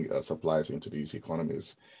chains, getting supplies into these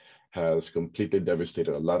economies, has completely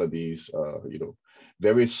devastated a lot of these,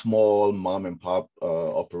 very small mom and pop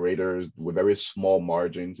operators with very small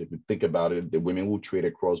margins. If you think about it, the women who trade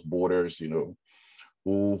across borders,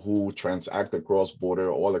 who transact across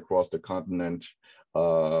border all across the continent,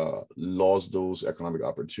 lost those economic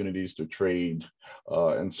opportunities to trade.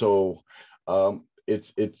 And so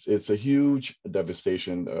it's a huge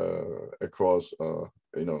devastation across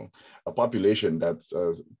a population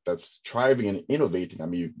that's thriving and innovating. I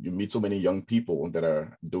mean, you meet so many young people that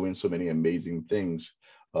are doing so many amazing things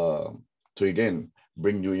to again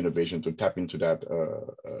bring new innovation, to tap into that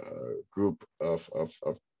group of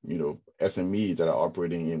SMEs that are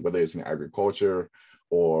operating in, whether it's in agriculture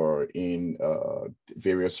or in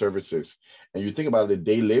various services. And you think about the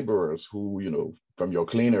day laborers who, from your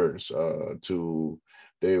cleaners to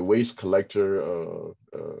the waste collector,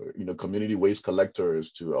 community waste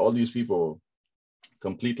collectors, to all these people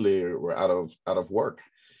completely were out of work.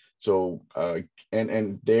 So,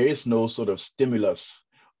 and there is no sort of stimulus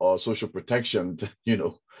or social protection,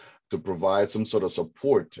 to provide some sort of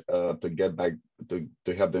support to get back,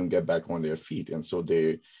 to help them get back on their feet. And so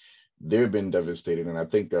they've been devastated. And I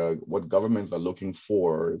think what governments are looking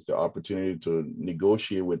for is the opportunity to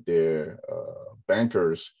negotiate with their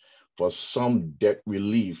bankers for some debt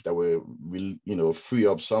relief that will, free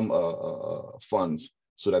up some funds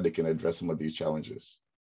so that they can address some of these challenges.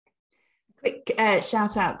 Quick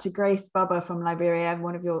shout out to Grace Baba from Liberia,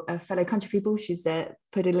 one of your fellow country people. She's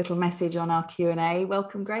put a little message on our Q&A.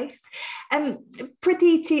 Welcome, Grace.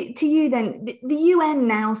 Priti, to you then, the UN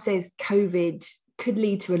now says COVID could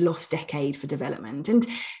lead to a lost decade for development. And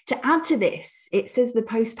to add to this, it says the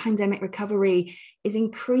post-pandemic recovery is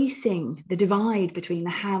increasing the divide between the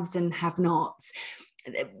haves and have-nots.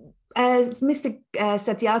 Mr.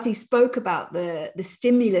 Satyarthi spoke about the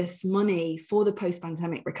stimulus money for the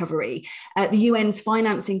post-pandemic recovery. The UN's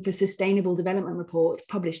Financing for Sustainable Development report,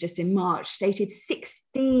 published just in March, stated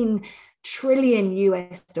 16 trillion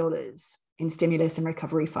US dollars in stimulus and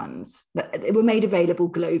recovery funds that were made available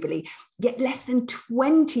globally, yet less than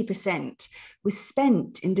 20% was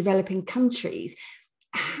spent in developing countries.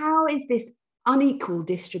 How is this unequal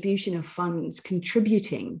distribution of funds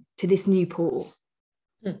contributing to this new pool?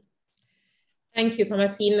 Thank you,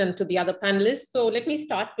 Thomasine, and to the other panelists. So let me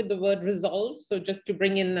start with the word resolve. So just to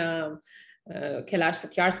bring in Kailash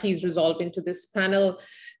Satyarthi's resolve into this panel.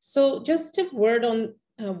 So just a word on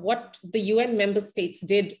what the UN member states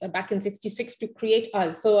did back in '66 to create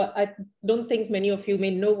us. So I don't think many of you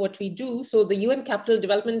may know what we do. So the UN Capital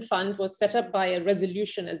Development Fund was set up by a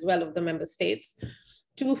resolution as well of the member states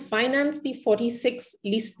to finance the 46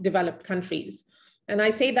 least developed countries. And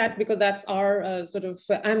I say that because that's our sort of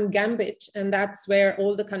gambit, and that's where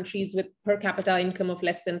all the countries with per capita income of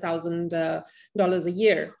less than $1,000 a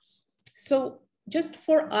year. So just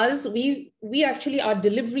for us, we actually, our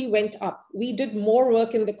delivery went up. We did more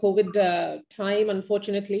work in the COVID time,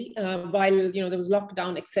 unfortunately, while there was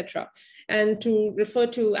lockdown, etc. And to refer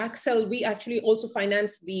to Axel, we actually also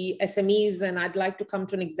financed the SMEs, and I'd like to come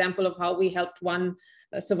to an example of how we helped one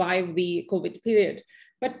survive the COVID period.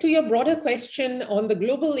 But to your broader question on the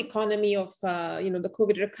global economy of the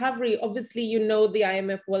COVID recovery, obviously, the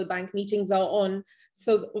IMF World Bank meetings are on.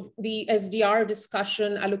 So the SDR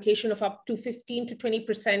discussion, allocation of up to 15 to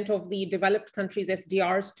 20% of the developed countries'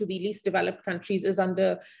 SDRs to the least developed countries is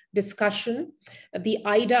under discussion. The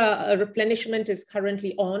IDA replenishment is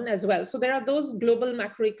currently on as well. So there are those global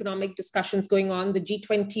macroeconomic discussions going on. The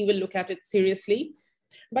G20 will look at it seriously.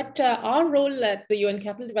 But our role at the UN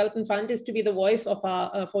Capital Development Fund is to be the voice of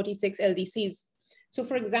our 46 LDCs. So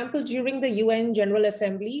for example, during the UN General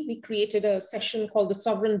Assembly, we created a session called the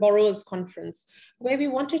Sovereign Borrowers Conference, where we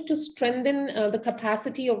wanted to strengthen the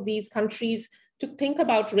capacity of these countries to think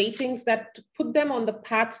about ratings that put them on the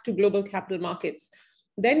path to global capital markets.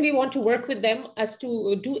 Then we want to work with them as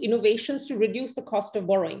to do innovations to reduce the cost of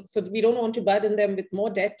borrowing. So we don't want to burden them with more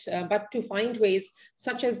debt, but to find ways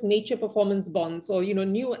such as nature performance bonds or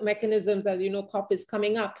new mechanisms, as COP is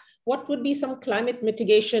coming up. What would be some climate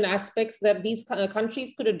mitigation aspects that these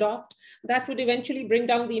countries could adopt that would eventually bring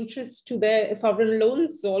down the interest to their sovereign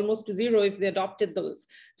loans, so almost to zero if they adopted those.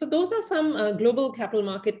 So those are some global capital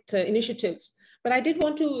market initiatives. But I did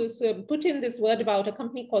want to put in this word about a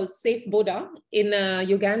company called Safe Boda in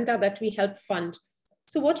Uganda that we help fund.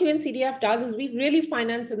 So what UNCDF does is we really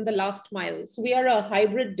finance in the last mile. So we are a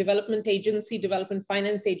hybrid development agency, development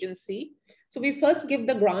finance agency. So we first give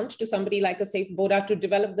the grant to somebody like a Safe Boda to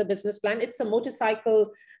develop the business plan. It's a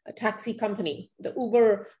motorcycle taxi company, the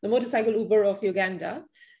motorcycle Uber of Uganda.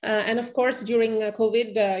 And of course, during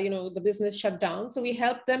COVID, the business shut down. So we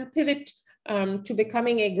help them pivot to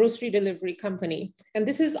becoming a grocery delivery company. And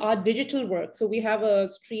this is our digital work. So we have a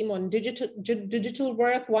stream on digital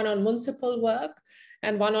work, one on municipal work,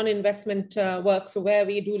 and one on investment work. So where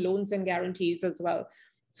we do loans and guarantees as well.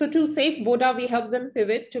 So to Safe Boda, we help them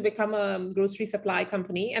pivot to become a grocery supply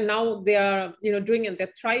company. And now they are doing it,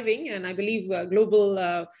 they're thriving. And I believe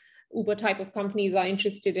global Uber type of companies are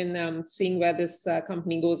interested in seeing where this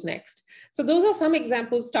company goes next. So those are some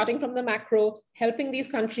examples starting from the macro, helping these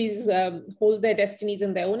countries hold their destinies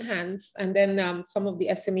in their own hands, and then some of the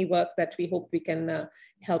SME work that we hope we can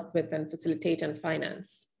help with and facilitate and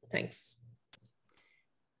finance. Thanks.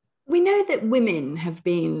 We know that women have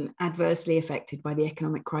been adversely affected by the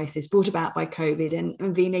economic crisis brought about by COVID. And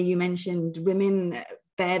Veena, you mentioned women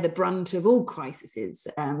bear the brunt of all crises,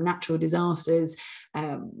 natural disasters,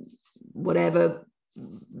 whatever,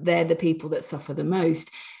 they're the people that suffer the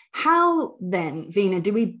most. How then, Veena,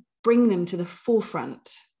 do we bring them to the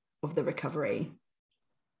forefront of the recovery?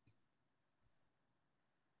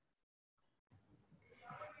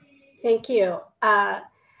 Thank you.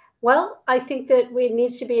 Well, I think that it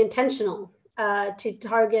needs to be intentional to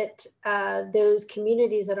target those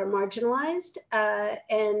communities that are marginalized.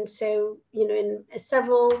 And so, in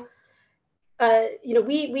several,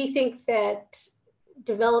 we think that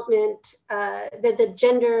development, that the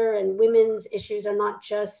gender and women's issues are not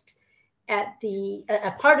just at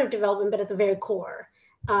a part of development, but at the very core.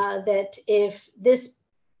 That if this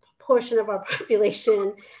portion of our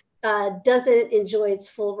population doesn't enjoy its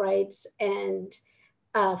full rights and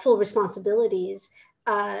full responsibilities,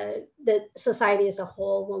 that society as a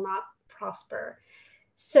whole will not prosper.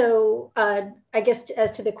 So I guess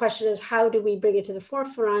as to the question is how do we bring it to the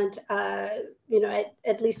forefront, at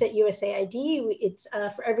least at USAID, it's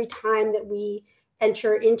for every time that we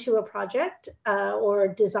enter into a project or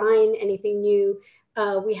design anything new,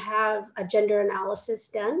 we have a gender analysis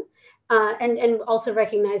done, and also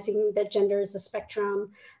recognizing that gender is a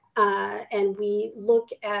spectrum. And we look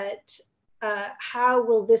at how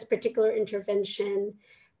will this particular intervention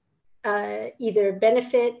either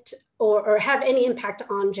benefit or have any impact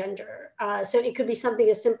on gender. So it could be something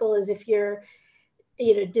as simple as if you're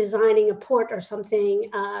designing a port or something,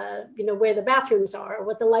 where the bathrooms are, or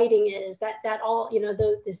what the lighting is, that all,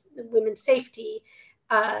 this women's safety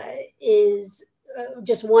is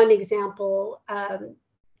just one example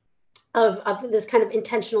of this kind of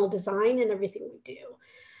intentional design in everything we do.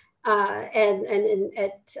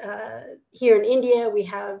 Here in India, we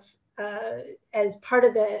have, as part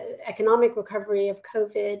of the economic recovery of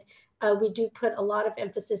COVID, we do put a lot of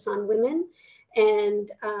emphasis on women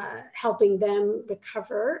and helping them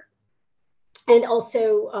recover. And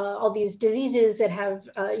also all these diseases that have,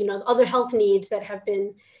 other health needs that have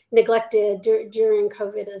been neglected during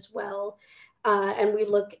COVID as well. And we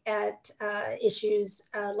look at issues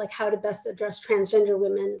like how to best address transgender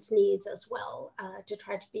women's needs as well, to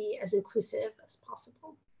try to be as inclusive as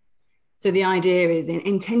possible. So the idea is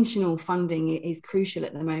intentional funding is crucial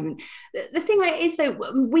at the moment. The thing is, though,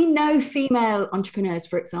 we know female entrepreneurs,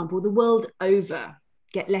 for example, the world over,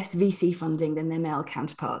 get less VC funding than their male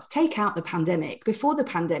counterparts. Take out the pandemic. Before the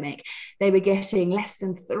pandemic, they were getting less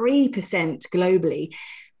than 3% globally.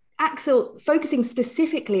 Axel, focusing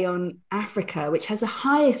specifically on Africa, which has the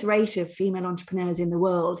highest rate of female entrepreneurs in the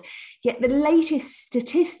world, yet the latest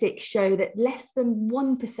statistics show that less than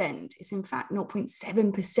 1%, it's in fact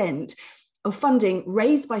 0.7% of funding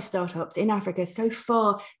raised by startups in Africa so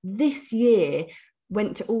far this year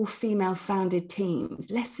went to all female founded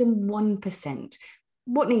teams, less than 1%.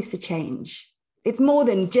 What needs to change? It's more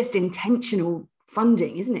than just intentional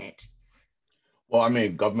funding, isn't it? Well, I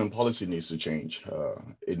mean, government policy needs to change.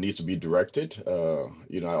 It needs to be directed.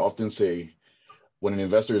 I often say when an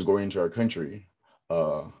investor is going into our country,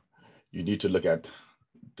 you need to look at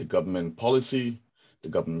the government policy, the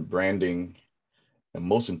government branding, and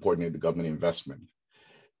most importantly, the government investment.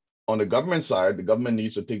 On the government side, the government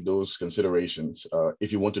needs to take those considerations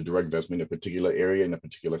if you want to direct investment in a particular area, in a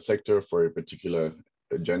particular sector, for a particular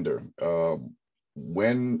agenda.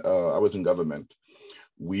 When I was in government,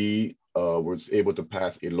 we was able to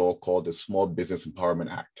pass a law called the Small Business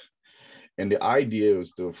Empowerment Act. And the idea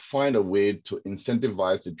is to find a way to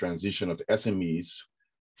incentivize the transition of SMEs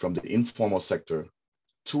from the informal sector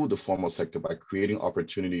to the formal sector by creating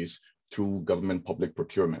opportunities through government public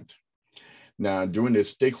procurement. Now, during the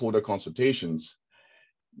stakeholder consultations,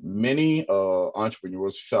 many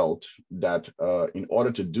entrepreneurs felt that in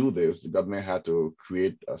order to do this, the government had to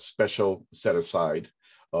create a special set aside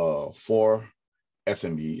for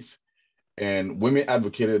SMEs. And women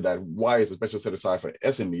advocated that why is a special set aside for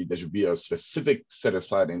SME? There should be a specific set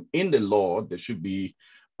aside. And in the law, there should be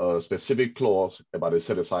a specific clause about a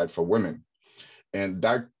set aside for women. And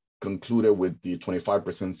that concluded with the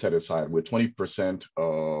 25% set aside, with 20%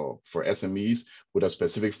 for SMEs, with a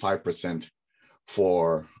specific 5%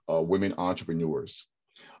 for women entrepreneurs.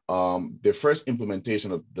 The first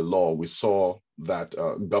implementation of the law, we saw that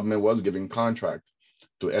government was giving contract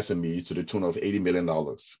to SMEs to the tune of $80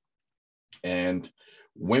 million. And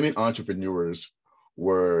women entrepreneurs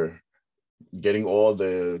were getting all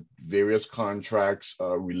the various contracts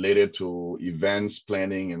related to events,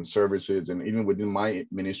 planning, and services. And even within my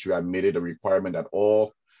ministry, I made it a requirement that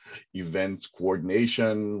all events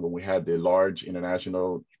coordination, when we had the large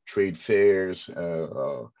international trade fairs,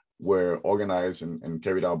 were organized and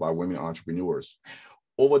carried out by women entrepreneurs.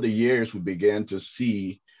 Over the years, we began to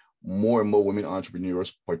see more and more women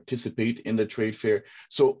entrepreneurs participate in the trade fair.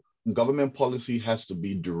 So government policy has to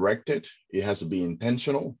be directed, it has to be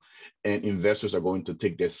intentional, and investors are going to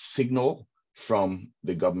take their signal from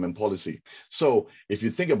the government policy. So if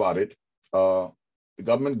you think about it, the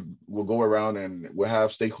government will go around and we'll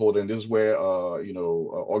have stakeholders, and this is where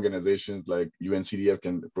organizations like UNCDF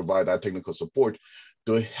can provide that technical support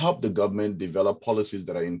to help the government develop policies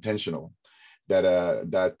that are intentional,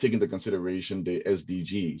 that take into consideration the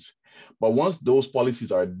SDGs. But once those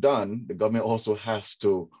policies are done, the government also has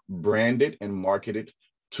to brand it and market it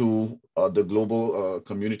to the global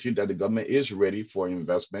community that the government is ready for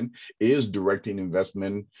investment, is directing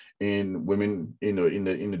investment in women, in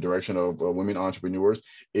the direction of women entrepreneurs,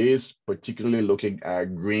 is particularly looking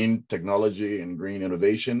at green technology and green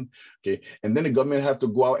innovation. Okay, and then the government have to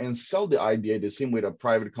go out and sell the idea the same way that a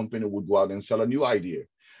private company would go out and sell a new idea.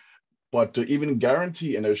 But to even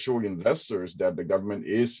guarantee and assure investors that the government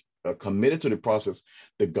is committed to the process,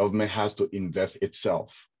 the government has to invest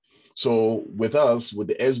itself. So with us, with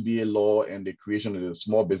the SBA law and the creation of the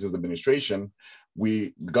Small Business Administration,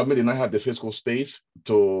 the government did not have the fiscal space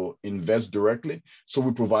to invest directly. So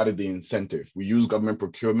we provided the incentive. We used government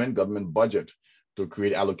procurement, government budget to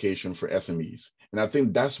create allocation for SMEs. And I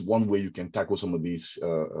think that's one way you can tackle some of these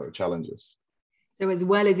challenges. So as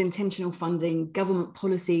well as intentional funding, government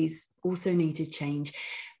policies also need to change.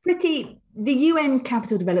 Priti, the UN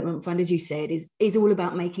Capital Development Fund, as you said, is all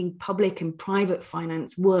about making public and private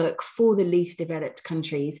finance work for the least developed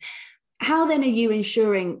countries. How then are you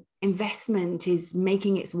ensuring investment is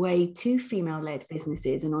making its way to female-led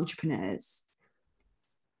businesses and entrepreneurs?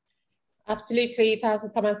 Absolutely,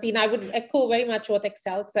 Tamaseen. I would echo very much what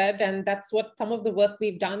Excel said, and that's what some of the work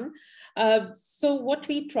we've done. So what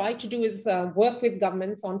we try to do is work with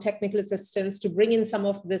governments on technical assistance to bring in some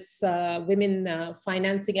of this women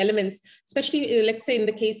financing elements, especially let's say in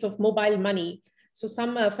the case of mobile money. So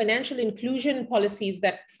some financial inclusion policies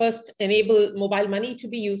that first enable mobile money to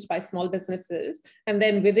be used by small businesses, and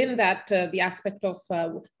then within that, the aspect of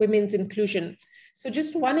women's inclusion. So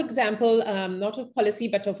just one example, not of policy,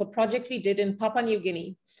 but of a project we did in Papua New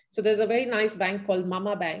Guinea. So there's a very nice bank called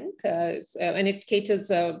Mama Bank, and it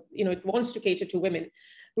caters, it wants to cater to women.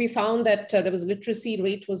 We found that there was literacy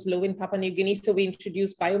rate was low in Papua New Guinea, so we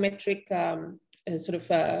introduced biometric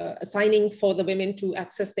assigning for the women to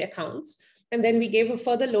access their accounts. And then we gave a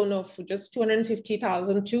further loan of just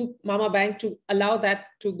 250,000 to Mama Bank to allow that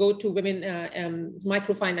to go to women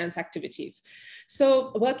microfinance activities.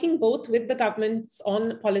 So working both with the governments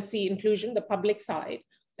on policy inclusion, the public side,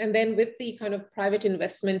 and then with the kind of private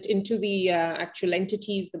investment into the actual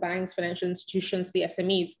entities, the banks, financial institutions, the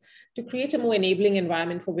SMEs, to create a more enabling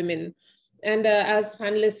environment for women. And as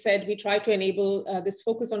panelists said, we try to enable this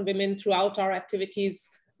focus on women throughout our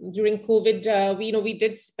activities. During COVID, we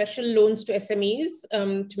did special loans to SMEs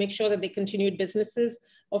to make sure that they continued businesses,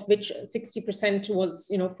 of which 60%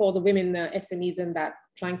 was, for the women SMEs, and that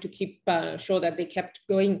trying to keep sure that they kept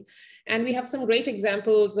going. And we have some great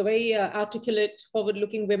examples, the very articulate,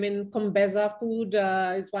 forward-looking women. Kombeza Food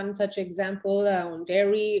is one such example, on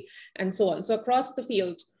dairy, and so on. So across the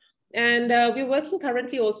field. And we're working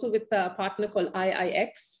currently also with a partner called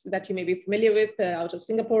IIX that you may be familiar with out of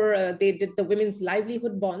Singapore. They did the women's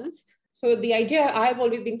livelihood bonds. So the idea, I've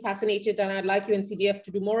always been fascinated, and I'd like UNCDF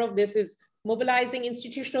to do more of this, is mobilizing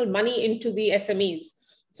institutional money into the SMEs.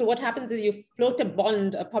 So what happens is you float a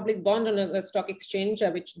bond, a public bond on a stock exchange,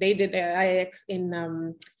 which they did IIX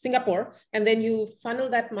in Singapore, and then you funnel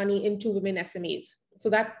that money into women SMEs. So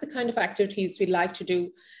that's the kind of activities we'd like to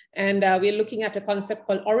do. And we're looking at a concept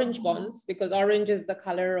called orange bonds, because orange is the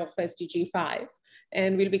color of SDG 5.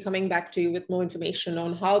 And we'll be coming back to you with more information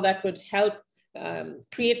on how that would help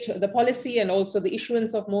create the policy and also the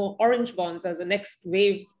issuance of more orange bonds as a next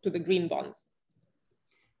wave to the green bonds.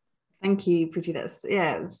 Thank you, Priti.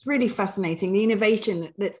 It's really fascinating, the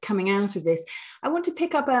innovation that's coming out of this. I want to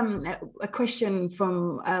pick up a question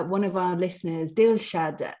from one of our listeners,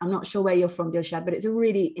 Dilshad. I'm not sure where you're from, Dilshad, but it's a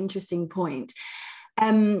really interesting point.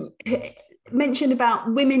 Mentioned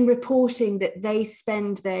about women reporting that they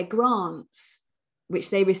spend their grants, which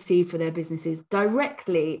they receive for their businesses,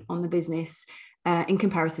 directly on the business in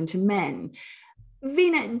comparison to men.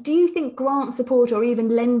 Veena, do you think grant support or even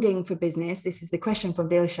lending for business, this is the question from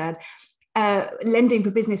Dilshad, lending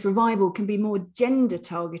for business revival can be more gender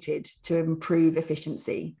targeted to improve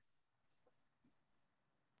efficiency?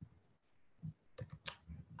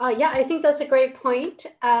 Yeah, I think that's a great point.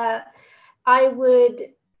 I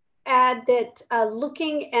would add that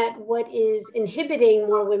looking at what is inhibiting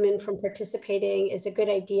more women from participating is a good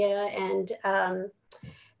idea. And a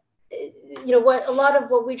lot of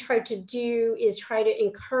what we try to do is try to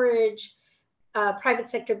encourage private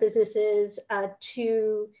sector businesses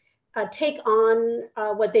to take on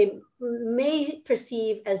what they may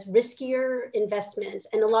perceive as riskier investments.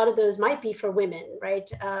 And a lot of those might be for women, right?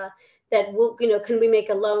 That will, can we make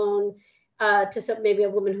a loan to maybe a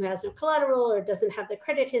woman who has no collateral or doesn't have the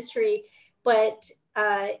credit history? But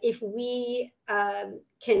if we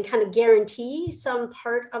can kind of guarantee some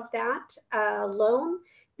part of that loan,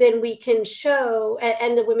 then we can show,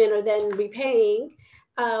 and the women are then repaying,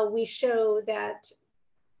 we show that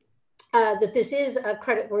that this is a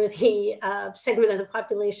creditworthy segment of the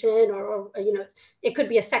population, or it could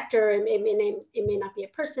be a sector, it may not be a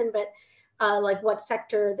person, but like what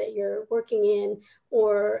sector that you're working in,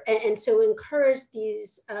 and so encourage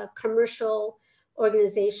these commercial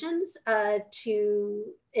organizations to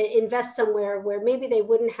invest somewhere where maybe they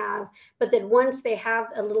wouldn't have, but that once they have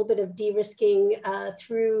a little bit of de-risking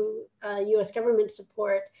through US government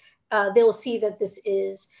support, they'll see that this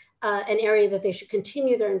is an area that they should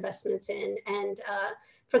continue their investments in, and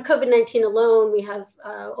for COVID-19 alone, we have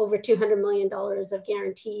over $200 million of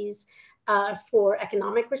guarantees for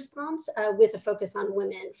economic response with a focus on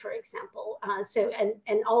women, for example.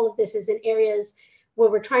 And all of this is in areas where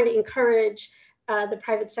we're trying to encourage the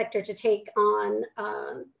private sector to take on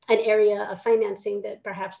an area of financing that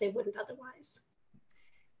perhaps they wouldn't otherwise.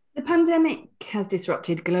 The pandemic has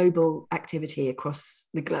disrupted global activity across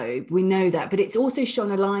the globe. We know that, but it's also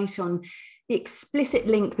shone a light on the explicit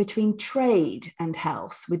link between trade and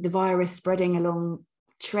health, with the virus spreading along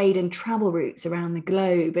trade and travel routes around the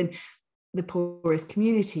globe and the poorest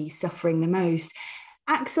communities suffering the most.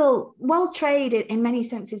 Axel, while trade in many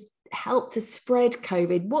senses helped to spread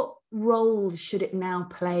COVID, what role should it now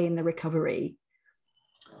play in the recovery?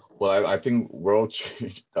 Well, I think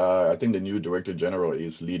I think the new Director General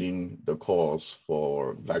is leading the cause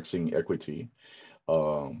for vaccine equity,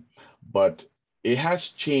 but it has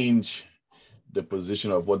changed the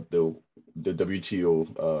position of what the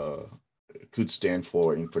WTO could stand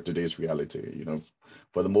for for today's reality. You know,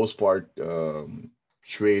 for the most part,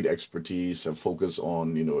 trade expertise have focused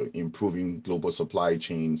on improving global supply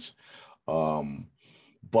chains,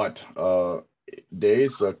 but there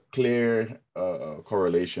is a clear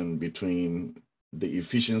correlation between the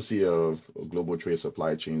efficiency of global trade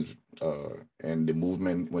supply chains and the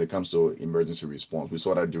movement when it comes to emergency response. We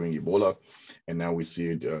saw that during Ebola, and now we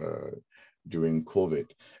see it during COVID.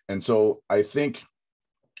 And so I think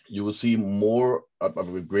you will see more of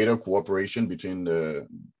a greater cooperation between the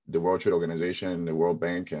World Trade Organization, the World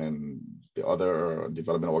Bank, and the other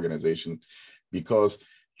development organizations, because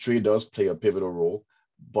trade does play a pivotal role.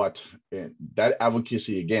 But that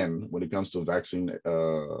advocacy, again, when it comes to vaccine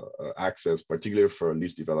access, particularly for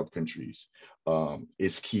least developed countries,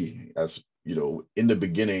 is key. As you know, in the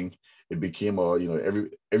beginning, it became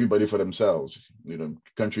everybody for themselves.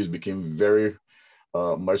 Countries became very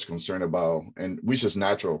much concerned about, and which is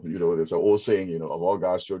natural. There's an old saying, of all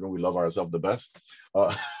God's children, we love ourselves the best.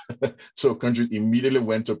 So countries immediately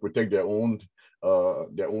went to protect their own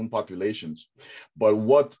populations. But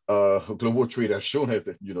what global trade has shown is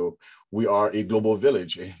that we are a global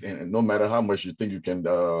village, and no matter how much you think you can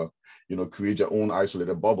create your own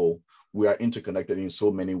isolated bubble, we are interconnected in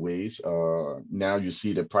so many ways. Now you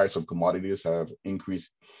see the price of commodities have increased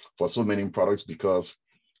for so many products because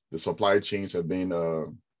the supply chains have been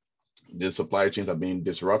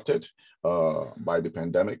disrupted by the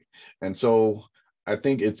pandemic. And so I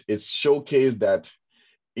think it's showcased that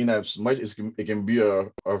in as much as it can be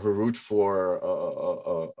a route for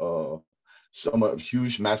some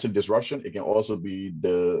huge, massive disruption, it can also be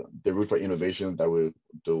the route for innovation that will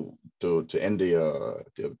to end the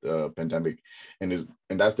pandemic, and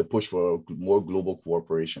that's the push for more global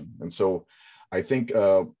cooperation. And so I think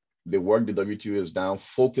the work the WTO is now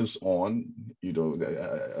focused on,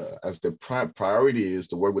 as the priority is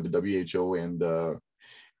to work with the WHO and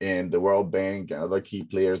the World Bank and other key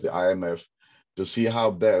players, the IMF, to see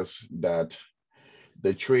how best that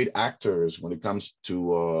the trade actors, when it comes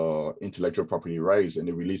to intellectual property rights and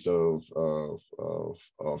the release of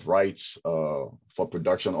rights for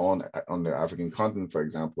production on the African continent, for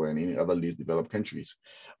example, and any other least developed countries,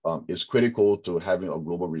 is critical to having a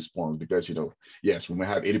global response. Because yes, we may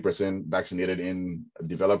have 80% vaccinated in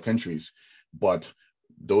developed countries, but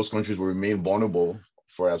those countries will remain vulnerable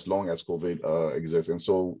for as long as COVID exists. And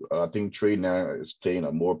so I think trade now is playing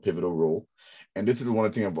a more pivotal role. And this is one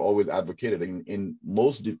thing I've always advocated in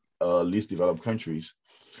most least developed countries.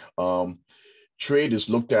 Trade is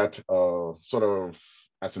looked at sort of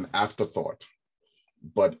as an afterthought,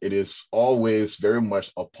 but it is always very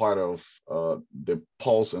much a part of the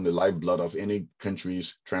pulse and the lifeblood of any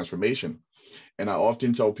country's transformation. And I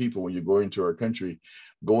often tell people, when you go into a country,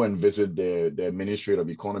 go and visit the Ministry of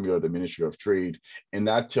Economy or the Ministry of Trade, and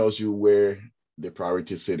that tells you where the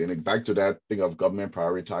priorities sit. And back to that thing of government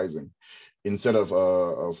prioritizing. Instead of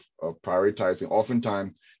prioritizing,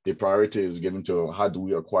 oftentimes the priority is given to how do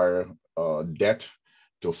we acquire debt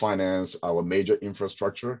to finance our major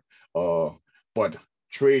infrastructure. But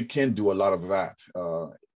trade can do a lot of that.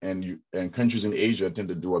 And countries in Asia tend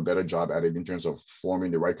to do a better job at it in terms of forming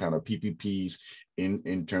the right kind of PPPs,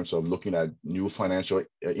 in terms of looking at new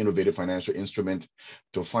innovative financial instrument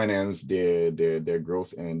to finance their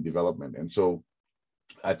growth and development. And so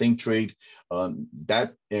I think trade, and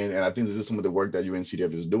I think this is some of the work that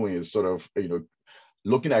UNCDF is doing, is sort of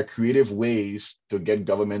looking at creative ways to get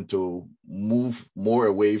government to move more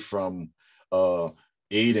away from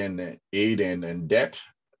aid and debt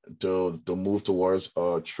to move towards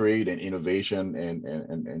trade and innovation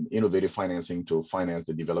and innovative financing to finance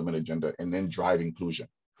the development agenda and then drive inclusion.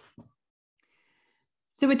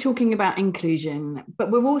 So we're talking about inclusion,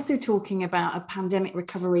 but we're also talking about a pandemic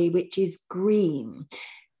recovery which is green.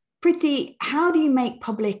 Priti, how do you make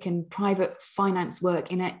public and private finance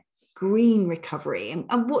work in a green recovery?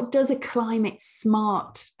 And what does a climate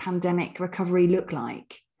smart pandemic recovery look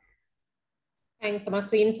like? Thanks,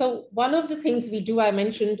 Amasreen. So one of the things we do, I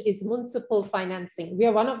mentioned, is municipal financing. We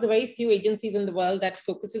are one of the very few agencies in the world that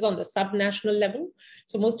focuses on the subnational level.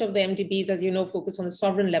 So most of the MDBs, as you know, focus on the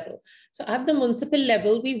sovereign level. So at the municipal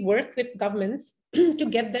level, we work with governments to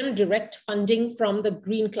get them direct funding from the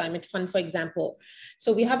Green Climate Fund, for example.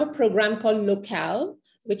 So we have a program called LOCAL,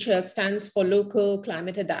 which stands for Local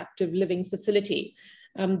Climate Adaptive Living Facility.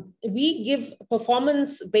 We give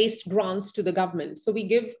performance-based grants to the government. So we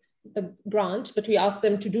give a grant, but we ask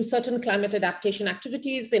them to do certain climate adaptation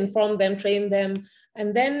activities, inform them, train them,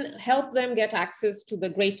 and then help them get access to the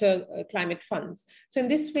greater climate funds. So in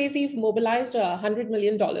this way, we've mobilized $100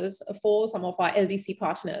 million for some of our LDC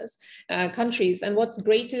partners countries. And what's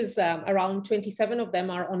great is around 27 of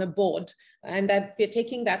them are on a board, and that we're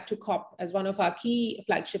taking that to COP as one of our key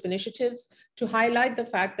flagship initiatives to highlight the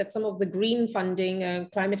fact that some of the green funding,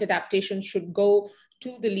 climate adaptation should go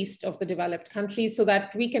to the least of the developed countries so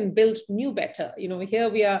that we can build new better. You know, here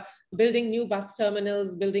we are building new bus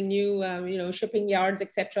terminals, building new shipping yards,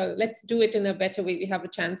 etc. Let's do it in a better way. We have a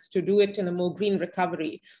chance to do it in a more green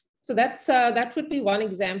recovery. So that would be one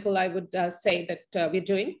example I would say that we're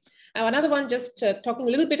doing. Another one, just talking a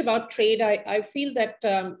little bit about trade, I feel that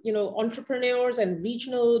entrepreneurs and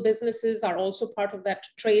regional businesses are also part of that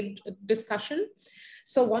trade discussion.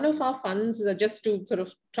 So one of our funds, just to sort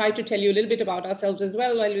of try to tell you a little bit about ourselves as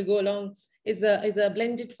well while we go along, is a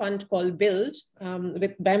blended fund called Build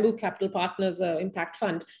with Bamboo Capital Partners Impact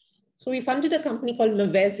Fund. So we funded a company called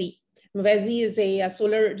Mvezi. Mvezi is a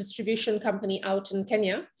solar distribution company out in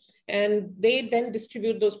Kenya, and they then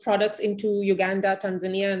distribute those products into Uganda,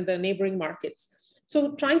 Tanzania, and the neighboring markets.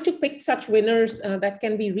 So trying to pick such winners that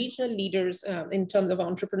can be regional leaders in terms of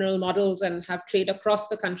entrepreneurial models and have trade across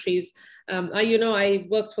the countries. I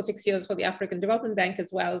worked for 6 years for the African Development Bank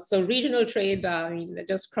as well. So regional trade,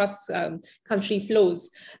 just cross country flows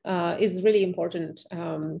is really important.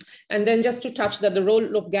 And then just to touch that the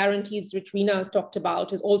role of guarantees, which Rina talked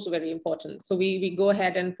about, is also very important. So we go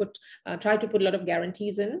ahead and try to put a lot of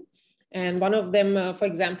guarantees in. And one of them, for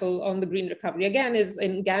example, on the green recovery, again, is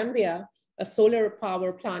in Gambia, a solar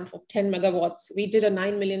power plant of 10 megawatts. We did a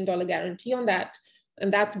 $9 million guarantee on that,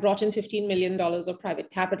 and that's brought in $15 million of private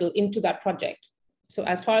capital into that project. So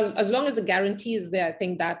as long as the guarantee is there, I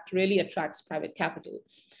think that really attracts private capital.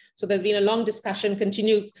 So there's been a long discussion,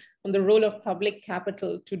 continues, on the role of public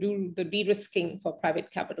capital to do the de-risking for private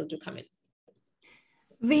capital to come in.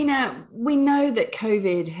 Veena, we know that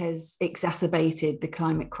COVID has exacerbated the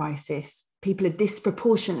climate crisis people are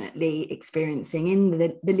disproportionately experiencing in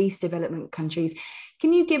the least developed countries.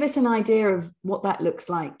 Can you give us an idea of what that looks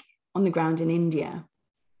like on the ground in India?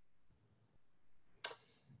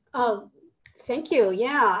 Thank you.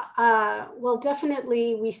 Yeah. Well,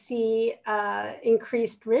 definitely we see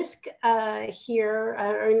increased risk here,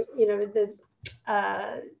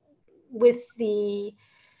 with the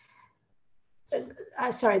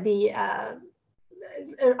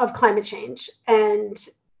of climate change. And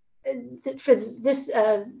for this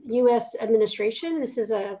U.S. administration, this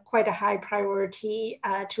is quite a high priority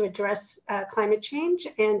to address climate change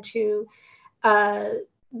and to, as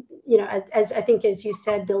I think, as you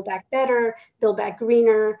said, build back better, build back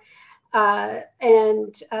greener.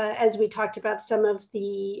 And as we talked about, some of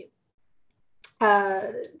the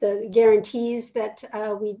guarantees that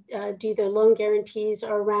we do, the loan guarantees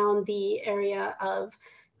are around the area of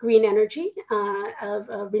green energy,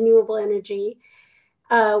 of renewable energy.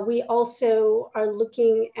 We also are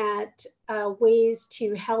looking at ways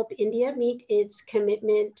to help India meet its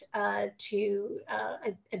commitment to,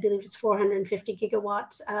 I believe it's 450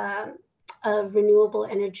 gigawatts of renewable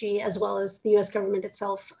energy, as well as the US government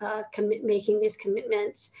itself making these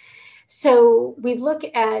commitments. So we look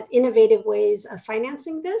at innovative ways of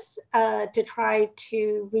financing this to try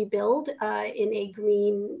to rebuild in a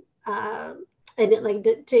green,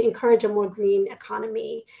 to encourage a more green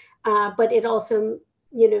economy. But it also,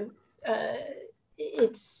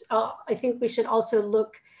 I think we should also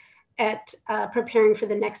look at preparing for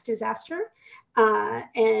the next disaster.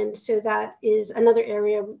 And so that is another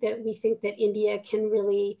area that we think that India can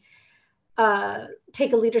really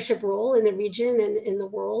take a leadership role in the region and in the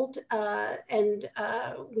world. And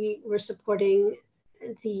we're supporting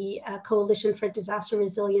the Coalition for Disaster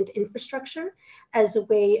Resilient Infrastructure as a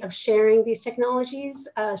way of sharing these technologies,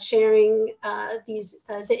 sharing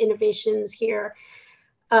the innovations here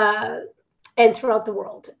and throughout the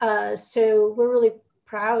world. So we're really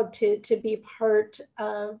proud to be part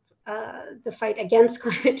of the fight against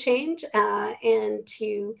climate change and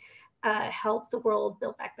to help the world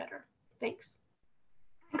build back better. Thanks.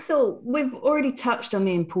 Axel, we've already touched on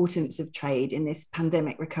the importance of trade in this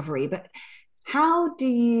pandemic recovery, but how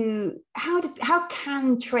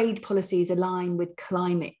can trade policies align with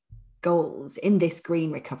climate goals in this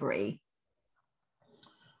green recovery?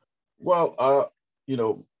 Well, you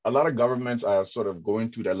know, a lot of governments are sort of going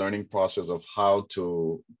through the learning process of how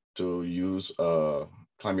to use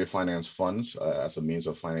climate finance funds as a means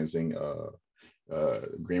of financing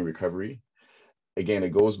green recovery. Again,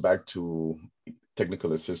 it goes back to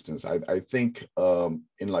technical assistance. I think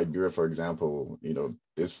in Liberia, for example, you know,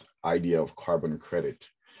 this idea of carbon credit,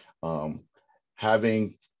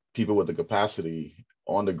 having people with the capacity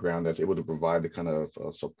on the ground that's able to provide the kind of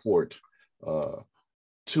support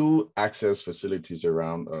to access facilities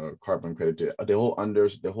around carbon credit,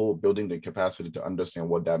 the whole building the capacity to understand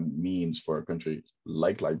what that means for a country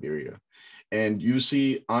like Liberia. And you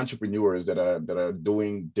see entrepreneurs that are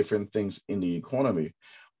doing different things in the economy,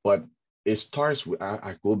 but it starts with,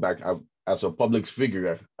 I go back, as a public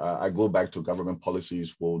figure, I go back to government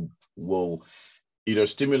policies will either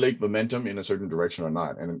stimulate momentum in a certain direction or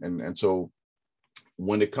not. And so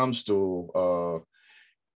when it comes to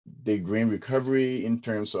the green recovery in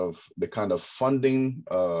terms of the kind of funding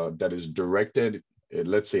that is directed,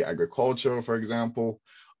 let's say agriculture, for example,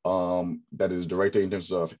 that is directed in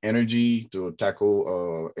terms of energy to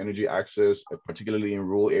tackle energy access, particularly in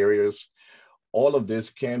rural areas. All of this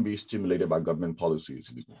can be stimulated by government policies.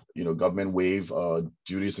 You know, government waive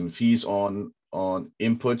duties and fees on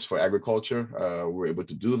inputs for agriculture. We're able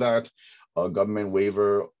to do that. Government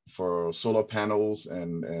waiver for solar panels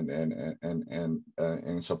and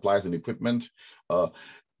supplies and equipment.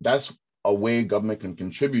 That's a way government can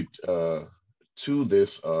contribute to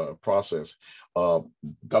this process.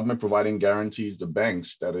 Government providing guarantees to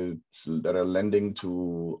banks that are lending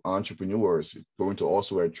to entrepreneurs, going to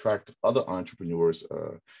also attract other entrepreneurs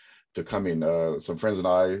to come in. Some friends and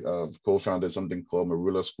I co-founded something called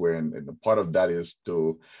Marula Square, and part of that is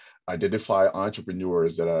to identify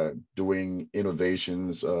entrepreneurs that are doing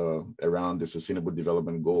innovations around the Sustainable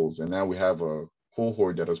Development Goals. And now we have a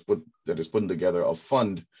cohort that is putting together a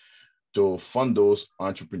fund to fund those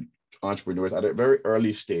entrepreneurs at a very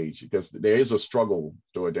early stage, because there is a struggle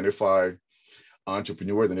to identify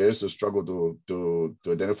entrepreneurs, and there is a struggle to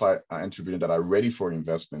identify entrepreneurs that are ready for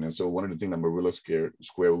investment. And so one of the things that Marula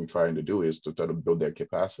Square we're trying to do is to try to build their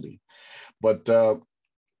capacity. But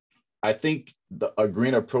I think a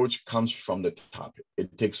green approach comes from the top.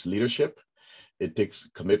 It takes leadership, it takes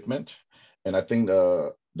commitment, and I think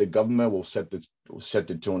the government will set the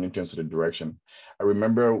tone in terms of the direction. I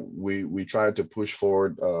remember we tried to push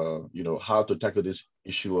forward, you know, how to tackle this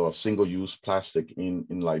issue of single-use plastic in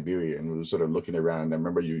Liberia, and we were sort of looking around. I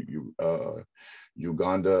remember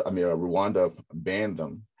Rwanda banned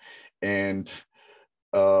them, and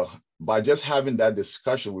by just having that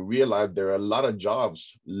discussion, we realized there are a lot of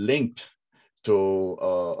jobs linked to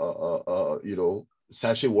you know,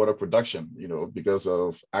 sachet water production, you know, because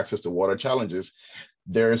of access to water challenges.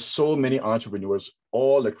 There are so many entrepreneurs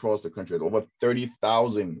all across the country, over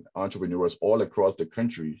 30,000 entrepreneurs all across the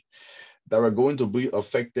country that are going to be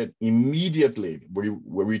affected immediately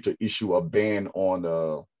were we to issue a ban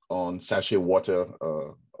on sachet water,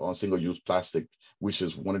 on single-use plastic, which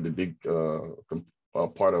is one of the big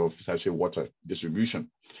part of sachet water distribution.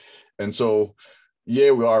 And so,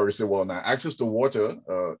 yeah, we already say, well, now access to water,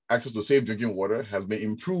 access to safe drinking water has been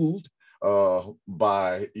improved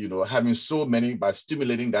by, you know, having so many, by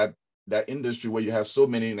stimulating that industry where you have so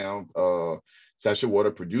many now sachet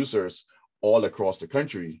water producers all across the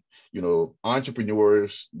country, you know,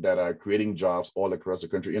 entrepreneurs that are creating jobs all across the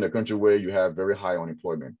country, in a country where you have very high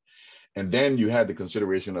unemployment. And then you had the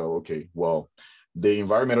consideration of, okay, well, the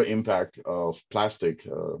environmental impact of plastic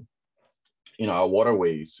in our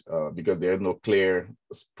waterways, because there's no clear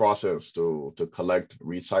process to collect,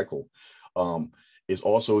 recycle, is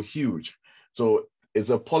also huge. So it's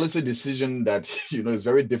a policy decision that, you know, is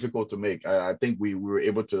very difficult to make. I think we were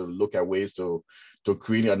able to look at ways to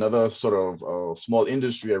create another sort of small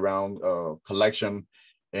industry around collection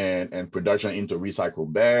and production into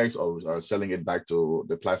recycled bags, or selling it back to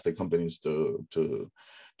the plastic companies to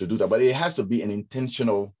do that. But it has to be an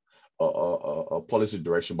intentional policy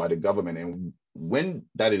direction by the government. And when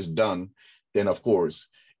that is done, then of course,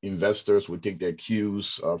 investors would take their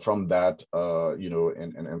cues from that, you know,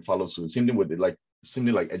 and follow suit. Same thing with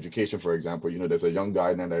something like education, for example. You know, there's a young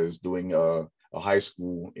guy now that is doing a high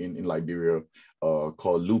school in Liberia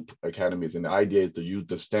called Loop Academies. And the idea is to use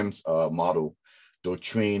the STEM model to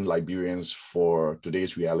train Liberians for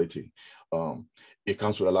today's reality. It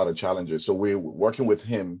comes with a lot of challenges. So we're working with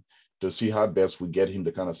him to see how best we get him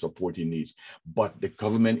the kind of support he needs. But the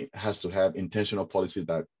government has to have intentional policies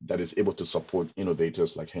that is able to support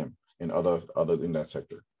innovators like him and others in that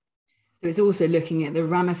sector. So it's also looking at the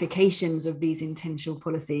ramifications of these intentional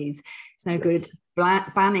policies. It's no good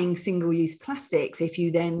banning single-use plastics if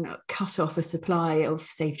you then cut off a supply of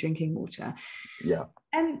safe drinking water. Yeah.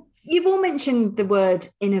 And you've all mentioned the word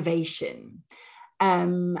innovation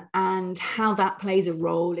and how that plays a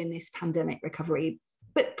role in this pandemic recovery.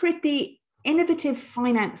 But Priti, innovative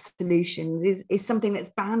finance solutions is something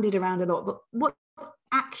that's bandied around a lot, but what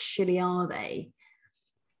actually are they?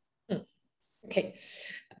 Okay.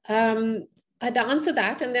 I'd answer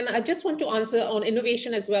that. And then I just want to answer on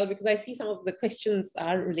innovation as well, because I see some of the questions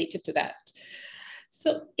are related to that.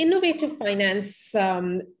 So innovative finance,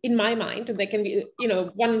 in my mind, there can be,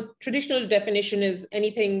 one traditional definition is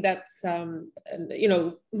anything that's,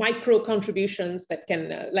 micro contributions that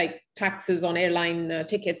can, like taxes on airline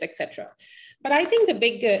tickets, etc. But I think the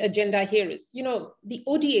big agenda here is, the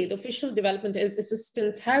ODA, the Official Development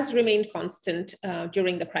Assistance, has remained constant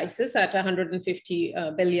during the crisis at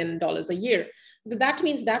 $150 billion a year. That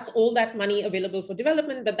means that's all that money available for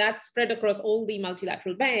development, but that's spread across all the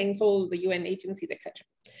multilateral banks, all the UN agencies, etc.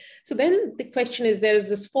 So then the question is, there is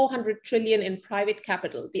this 400 trillion in private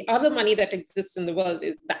capital. The other money that exists in the world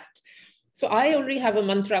is that. So I already have a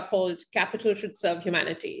mantra called capital should serve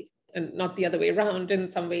humanity, and not the other way around in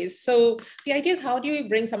some ways. So the idea is, how do we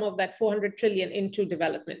bring some of that 400 trillion into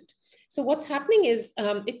development? So what's happening is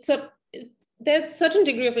there's a certain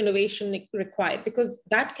degree of innovation required, because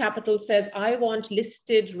that capital says, I want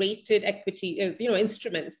listed, rated equity,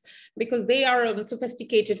 instruments, because they are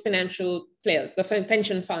sophisticated financial players, the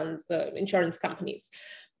pension funds, the insurance companies.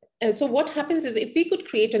 And so what happens is, if we could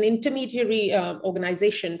create an intermediary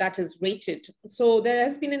organization that is rated. So there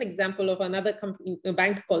has been an example of another company, a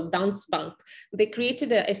bank called Dance Bank. They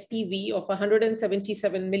created a SPV of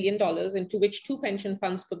 $177 million, into which 2 pension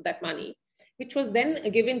funds put that money, which was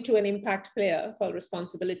then given to an impact player called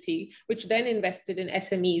Responsibility, which then invested in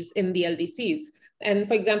SMEs in the LDCs. And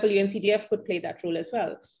for example, UNCDF could play that role as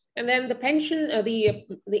well. And then the pension, the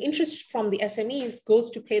interest from the SMEs goes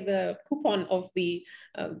to pay the coupon of the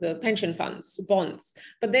pension funds, bonds.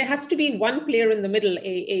 But there has to be one player in the middle.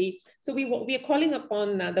 So we are calling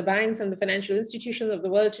upon the banks and the financial institutions of the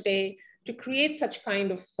world today to create such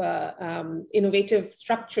kind of innovative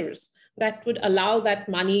structures that would allow that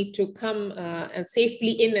money to come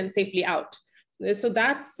safely in and safely out. So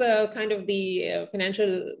that's kind of the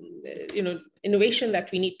financial, innovation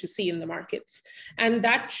that we need to see in the markets. And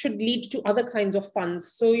that should lead to other kinds of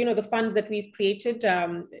funds. So, the funds that we've created,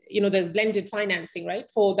 there's blended financing, right?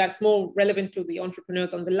 For that's more relevant to the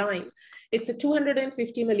entrepreneurs on the line. It's a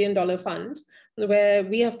 $250 million fund where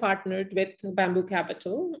we have partnered with Bamboo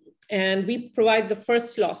Capital, and we provide the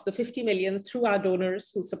first loss, the 50 million, through our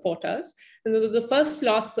donors who support us. And the first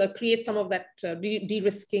loss creates some of that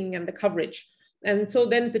de-risking and the coverage. And so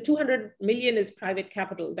then the 200 million is private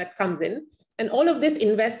capital that comes in. And all of this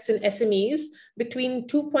invests in SMEs between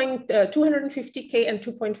 250K and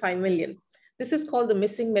 2.5 million. This is called the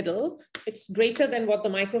missing middle. It's greater than what the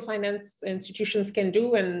microfinance institutions can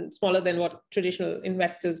do and smaller than what traditional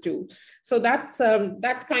investors do. So that's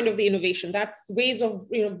kind of the innovation. That's ways of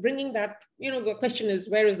bringing that, the question is,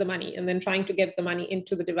 where is the money? And then trying to get the money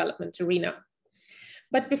into the development arena.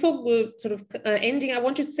 But before sort of ending, I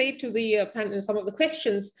want to say to the panel some of the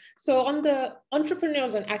questions. So on the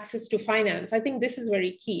entrepreneurs and access to finance, I think this is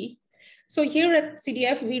very key. So here at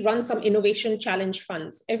CDF, we run some innovation challenge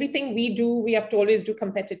funds. Everything we do, we have to always do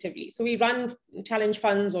competitively. So we run challenge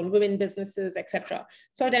funds on women businesses, etc.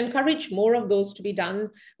 So I'd encourage more of those to be done.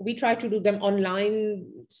 We try to do them online.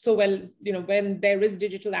 So when there is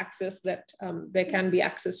digital access, that there can be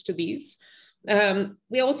access to these.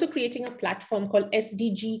 We're also creating a platform called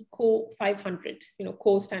SDG Co 500,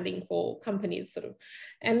 Co standing for companies sort of.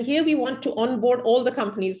 And here we want to onboard all the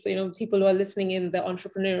companies, people who are listening in, the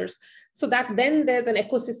entrepreneurs, so that then there's an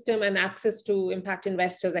ecosystem and access to impact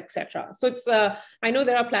investors, etc. So it's, I know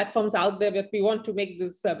there are platforms out there, but we want to make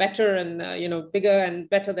this better and, bigger and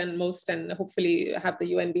better than most, and hopefully have the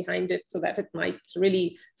UN behind it so that it might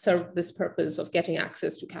really serve this purpose of getting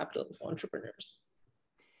access to capital for entrepreneurs.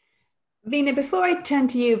 Veena, before I turn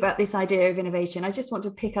to you about this idea of innovation, I just want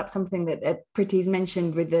to pick up something that Priti's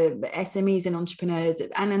mentioned with the SMEs and entrepreneurs,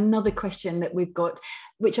 and another question that we've got,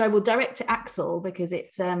 which I will direct to Axel, because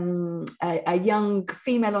it's a young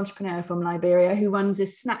female entrepreneur from Liberia who runs a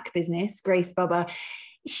snack business, Grace Baba.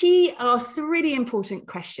 She asks a really important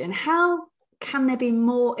question. How can there be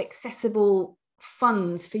more accessible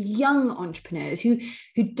funds for young entrepreneurs who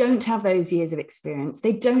don't have those years of experience.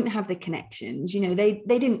 They don't have the connections. You know, they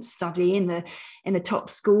didn't study in the top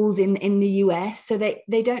schools in the US, so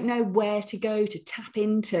they don't know where to go to tap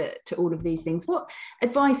into all of these things. What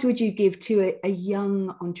advice would you give to a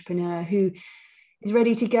young entrepreneur who is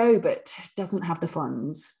ready to go but doesn't have the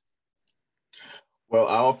funds? Well,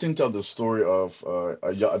 I often tell the story of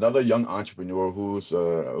another young entrepreneur who's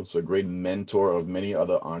a great mentor of many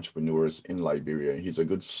other entrepreneurs in Liberia. He's a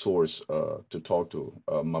good source to talk to,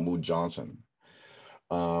 Mahmoud Johnson.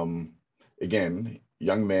 Again,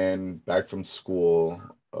 young man back from school,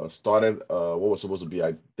 started what was supposed to be,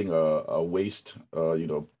 I think, a waste,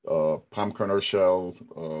 palm kernel shell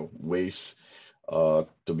waste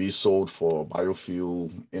to be sold for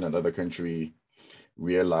biofuel in another country.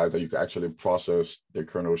 Realized that you could actually process the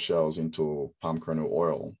kernel shells into palm kernel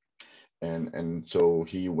oil. And so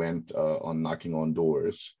he went on knocking on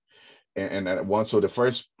doors. And at once, so the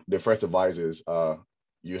first advice is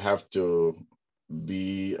you have to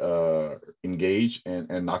be engaged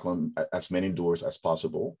and knock on as many doors as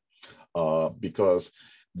possible, because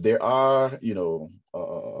there are,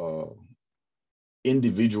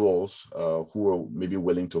 individuals who are maybe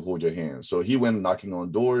willing to hold your hand. So he went knocking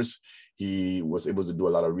on doors. He was able to do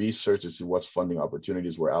a lot of research to see what funding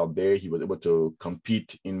opportunities were out there. He was able to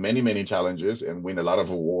compete in many, many challenges and win a lot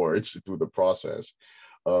of awards through the process.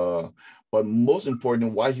 But most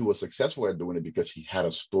important, why he was successful at doing it, because he had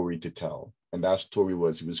a story to tell. And that story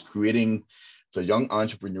was he was creating, it's a young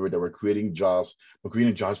entrepreneur that were creating jobs, but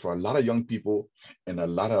creating jobs for a lot of young people and a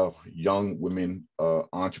lot of young women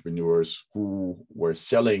entrepreneurs who were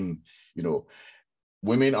selling,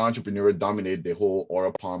 women entrepreneurs dominate the whole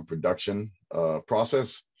oil palm production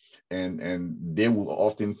process, and they will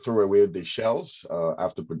often throw away the shells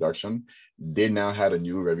after production. They now had a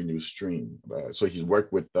new revenue stream. So he's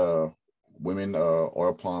worked with women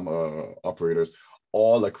oil palm operators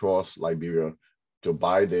all across Liberia to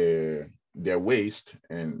buy their waste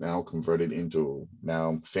and now convert it into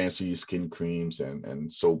now fancy skin creams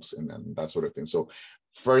and soaps and that sort of thing. So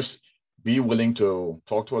first, be willing to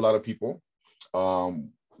talk to a lot of people.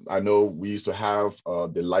 I know we used to have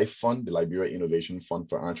the Life Fund, the Liberia Innovation Fund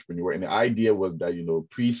for Entrepreneurs. And the idea was that,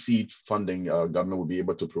 pre-seed funding, government would be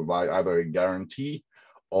able to provide either a guarantee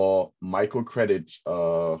or microcredits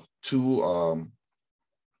to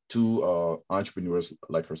entrepreneurs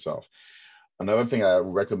like herself. Another thing I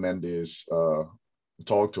recommend is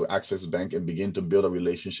talk to Access Bank and begin to build a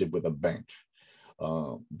relationship with a bank,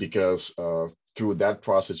 because through that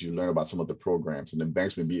process, you learn about some of the programs, and the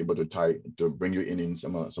banks may be able to bring you in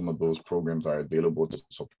some of those programs that are available to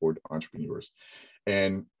support entrepreneurs.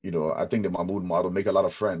 And I think the Mahmoud model, make a lot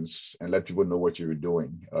of friends and let people know what you're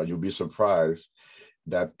doing. You'll be surprised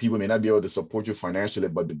that people may not be able to support you financially,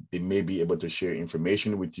 but they may be able to share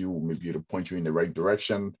information with you, maybe to point you in the right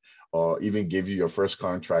direction, or even give you your first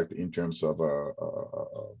contract in terms of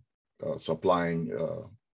supplying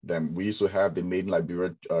them. We used to have the Made in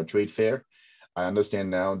Liberia trade fair. I understand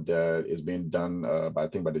now that it's being done by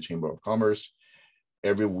the Chamber of Commerce.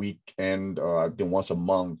 Every weekend, I think once a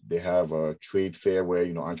month, they have a trade fair where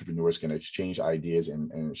entrepreneurs can exchange ideas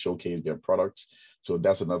and showcase their products. So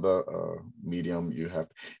that's another medium you have.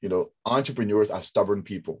 Entrepreneurs are stubborn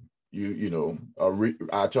people.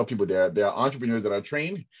 I tell people there are entrepreneurs that are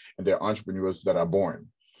trained and there are entrepreneurs that are born.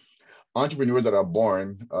 Entrepreneurs that are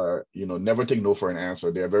born, never take no for an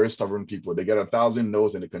answer. They're very stubborn people. They get 1,000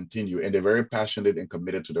 no's and they continue, and they're very passionate and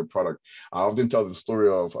committed to their product. I often tell the story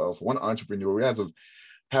of one entrepreneur who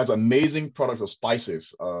has amazing products of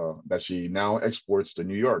spices that she now exports to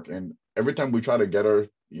New York. And every time we try to get her,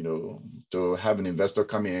 to have an investor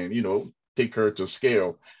come in, take her to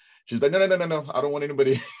scale, she's like, no, I don't want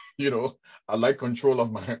anybody. I like control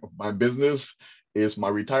of my business. It's my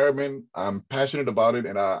retirement. I'm passionate about it,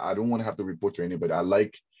 and I don't want to have to report to anybody. I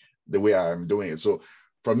like the way I'm doing it. So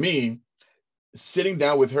for me, sitting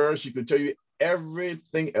down with her, she could tell you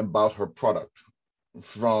everything about her product,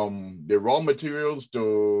 from the raw materials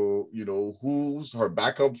to who's her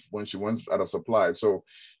backup when she runs out of supply. So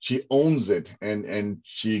she owns it, and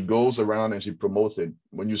she goes around and she promotes it.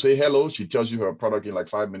 When you say hello, she tells you her product in like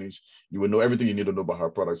 5 minutes. You will know everything you need to know about her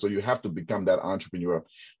product. So you have to become that entrepreneur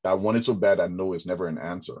that want it so bad that no is never an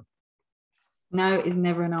answer. No is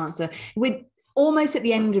never an answer. We're almost at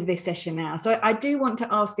the end of this session now. So I do want to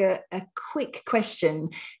ask a quick question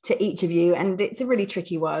to each of you, and it's a really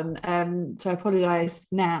tricky one. So I apologize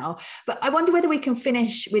now, but I wonder whether we can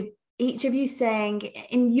finish with each of you saying,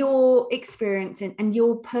 in your experience and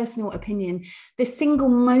your personal opinion, the single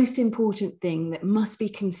most important thing that must be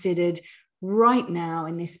considered right now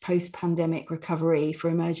in this post-pandemic recovery for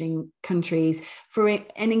emerging countries, for an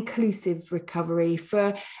inclusive recovery,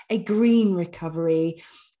 for a green recovery?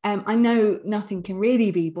 I know nothing can really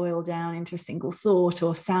be boiled down into a single thought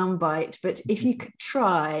or soundbite, but if you could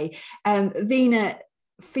try, Veena,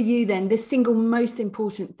 for you then, the single most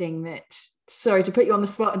important thing that, sorry to put you on the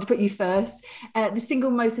spot and to put you first, the single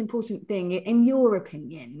most important thing in your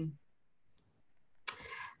opinion?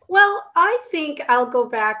 Well, I think I'll go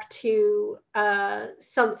back to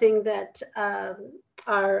something that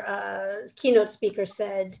our keynote speaker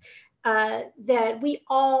said, that we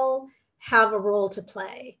all have a role to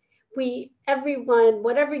play. Everyone,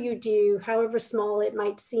 whatever you do, however small it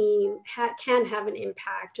might seem, can have an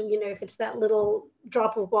impact. You know, if it's that little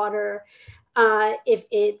drop of water, if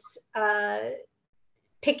it's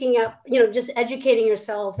picking up, you know, just educating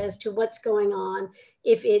yourself as to what's going on.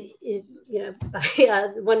 If it is, you know, by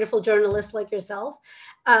a wonderful journalist like yourself,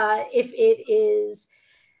 if it is,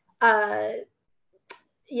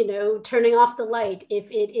 you know, turning off the light,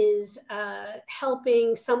 if it is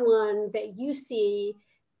helping someone that you see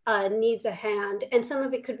needs a hand, and some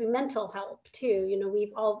of it could be mental help too. You know,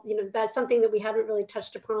 we've all, you know, that's something that we haven't really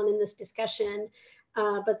touched upon in this discussion.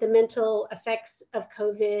 But the mental effects of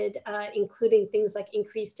COVID, including things like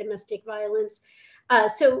increased domestic violence.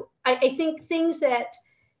 So I think things that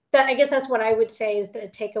I guess that's what I would say is the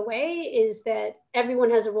takeaway, is that everyone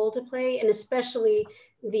has a role to play, and especially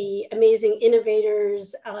the amazing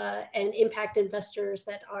innovators and impact investors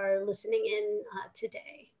that are listening in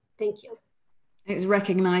today. Thank you. It's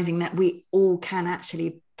recognizing that we all can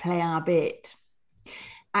actually play our bit.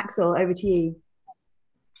 Axel, over to you.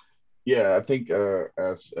 Yeah, I think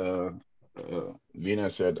as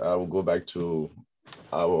Veena said, I will go back to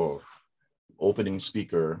our opening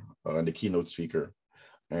speaker and the keynote speaker,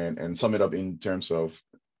 and sum it up in terms of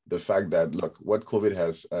the fact that, look, what COVID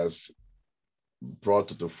has brought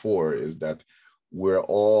to the fore is that we're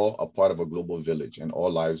all a part of a global village, and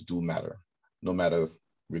all lives do matter, no matter,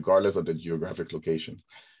 regardless of the geographic location.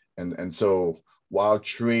 And so while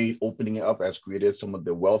trade opening up has created some of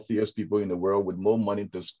the wealthiest people in the world with more money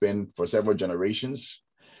to spend for several generations,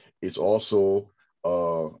 it's also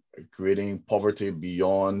creating poverty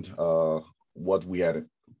beyond what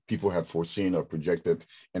people had foreseen or projected.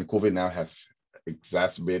 And COVID now has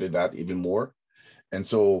exacerbated that even more. And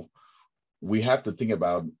so we have to think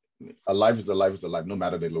about a life is a life is a life, no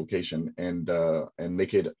matter the location, and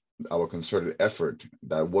make it our concerted effort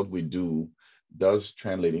that what we do does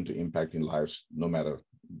translate into impacting lives, no matter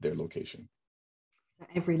their location. So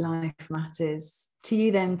every life matters. To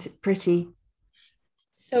you then, Pretty.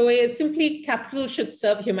 So simply, capital should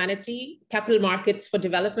serve humanity, capital markets for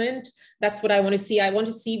development. That's what I want to see. I want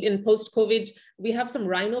to see in post-COVID, we have some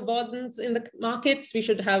rhino bonds in the markets. We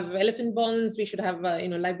should have elephant bonds. We should have,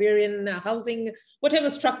 Liberian housing,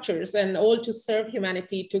 whatever structures, and all to serve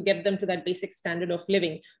humanity, to get them to that basic standard of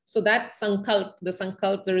living. So that Sankalp,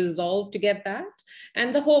 the resolve to get that,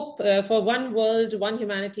 and the hope for one world, one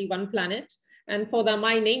humanity, one planet. And for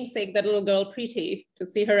my namesake, that little girl, Preeti, to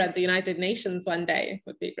see her at the United Nations one day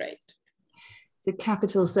would be great. So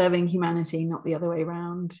capital serving humanity, not the other way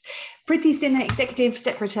around. Preeti Sinha, Executive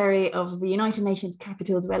Secretary of the United Nations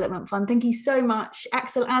Capital Development Fund. Thank you so much.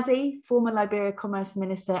 Axel Addy, former Liberia Commerce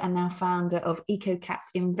Minister and now founder of EcoCap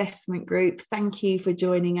Investment Group. Thank you for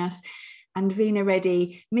joining us. And Veena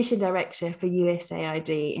Reddy, Mission Director for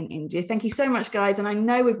USAID in India. Thank you so much, guys. And I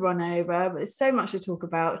know we've run over, but there's so much to talk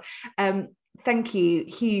about. Thank you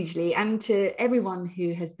hugely. And to everyone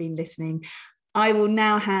who has been listening, I will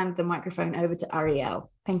now hand the microphone over to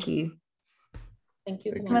Ariel. Thank you. Thank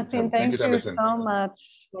you. Thank you so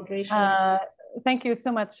much. Thank you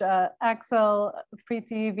so much, Axel,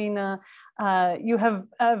 Preeti, Veena. You have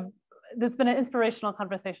this has been an inspirational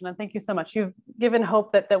conversation, and thank you so much. You've given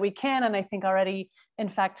hope that we can, and I think already, in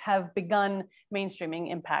fact, have begun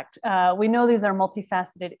mainstreaming impact. We know these are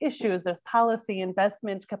multifaceted issues. There's policy,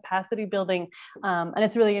 investment, capacity building, and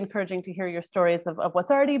it's really encouraging to hear your stories of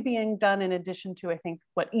what's already being done, in addition to, I think,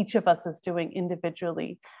 what each of us is doing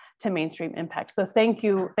individually to mainstream impact. So thank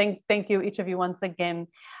you, thank you, each of you once again.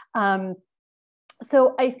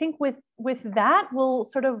 So I think with that, we'll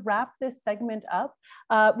sort of wrap this segment up.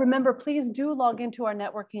 Remember, please do log into our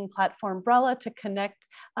networking platform, Umbrella, to connect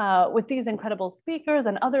with these incredible speakers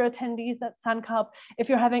and other attendees at Sankalp. If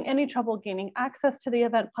you're having any trouble gaining access to the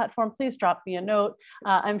event platform, please drop me a note.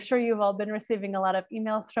 I'm sure you've all been receiving a lot of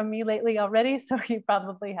emails from me lately already, so you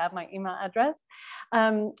probably have my email address.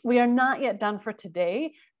 We are not yet done for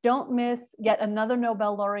today. Don't miss yet another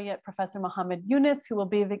Nobel laureate, Professor Muhammad Yunus, who will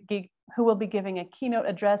be giving a keynote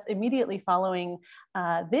address immediately following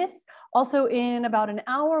this. Also, in about an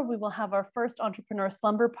hour, we will have our first entrepreneur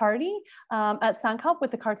slumber party at Sankalp with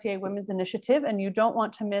the Cartier Women's Initiative, and you don't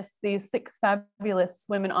want to miss these 6 fabulous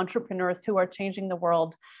women entrepreneurs who are changing the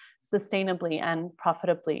world sustainably and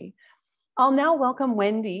profitably. I'll now welcome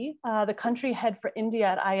Wendy, the country head for India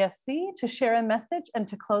at IFC, to share a message and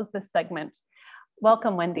to close this segment.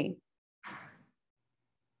 Welcome, Wendy.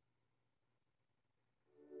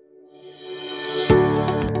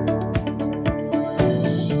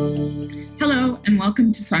 Hello and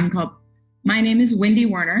welcome to Sankalp. My name is Wendy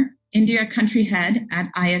Warner, India Country Head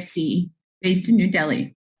at IFC, based in New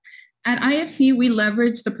Delhi. At IFC, we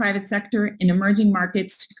leverage the private sector in emerging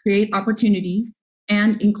markets to create opportunities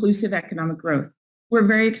and inclusive economic growth. We're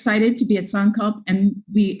very excited to be at Sankalp, and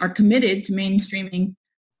we are committed to mainstreaming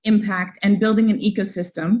impact and building an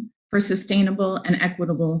ecosystem for sustainable and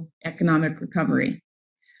equitable economic recovery.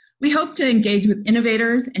 We hope to engage with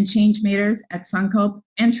innovators and change makers at Sankalp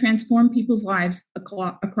and transform people's lives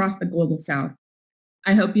across the global South.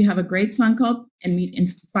 I hope you have a great Sankalp and meet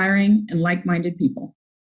inspiring and like-minded people.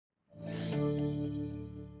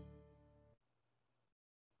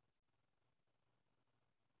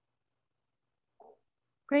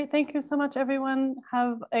 Great, thank you so much, everyone.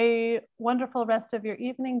 Have a wonderful rest of your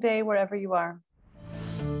evening, day, wherever you are.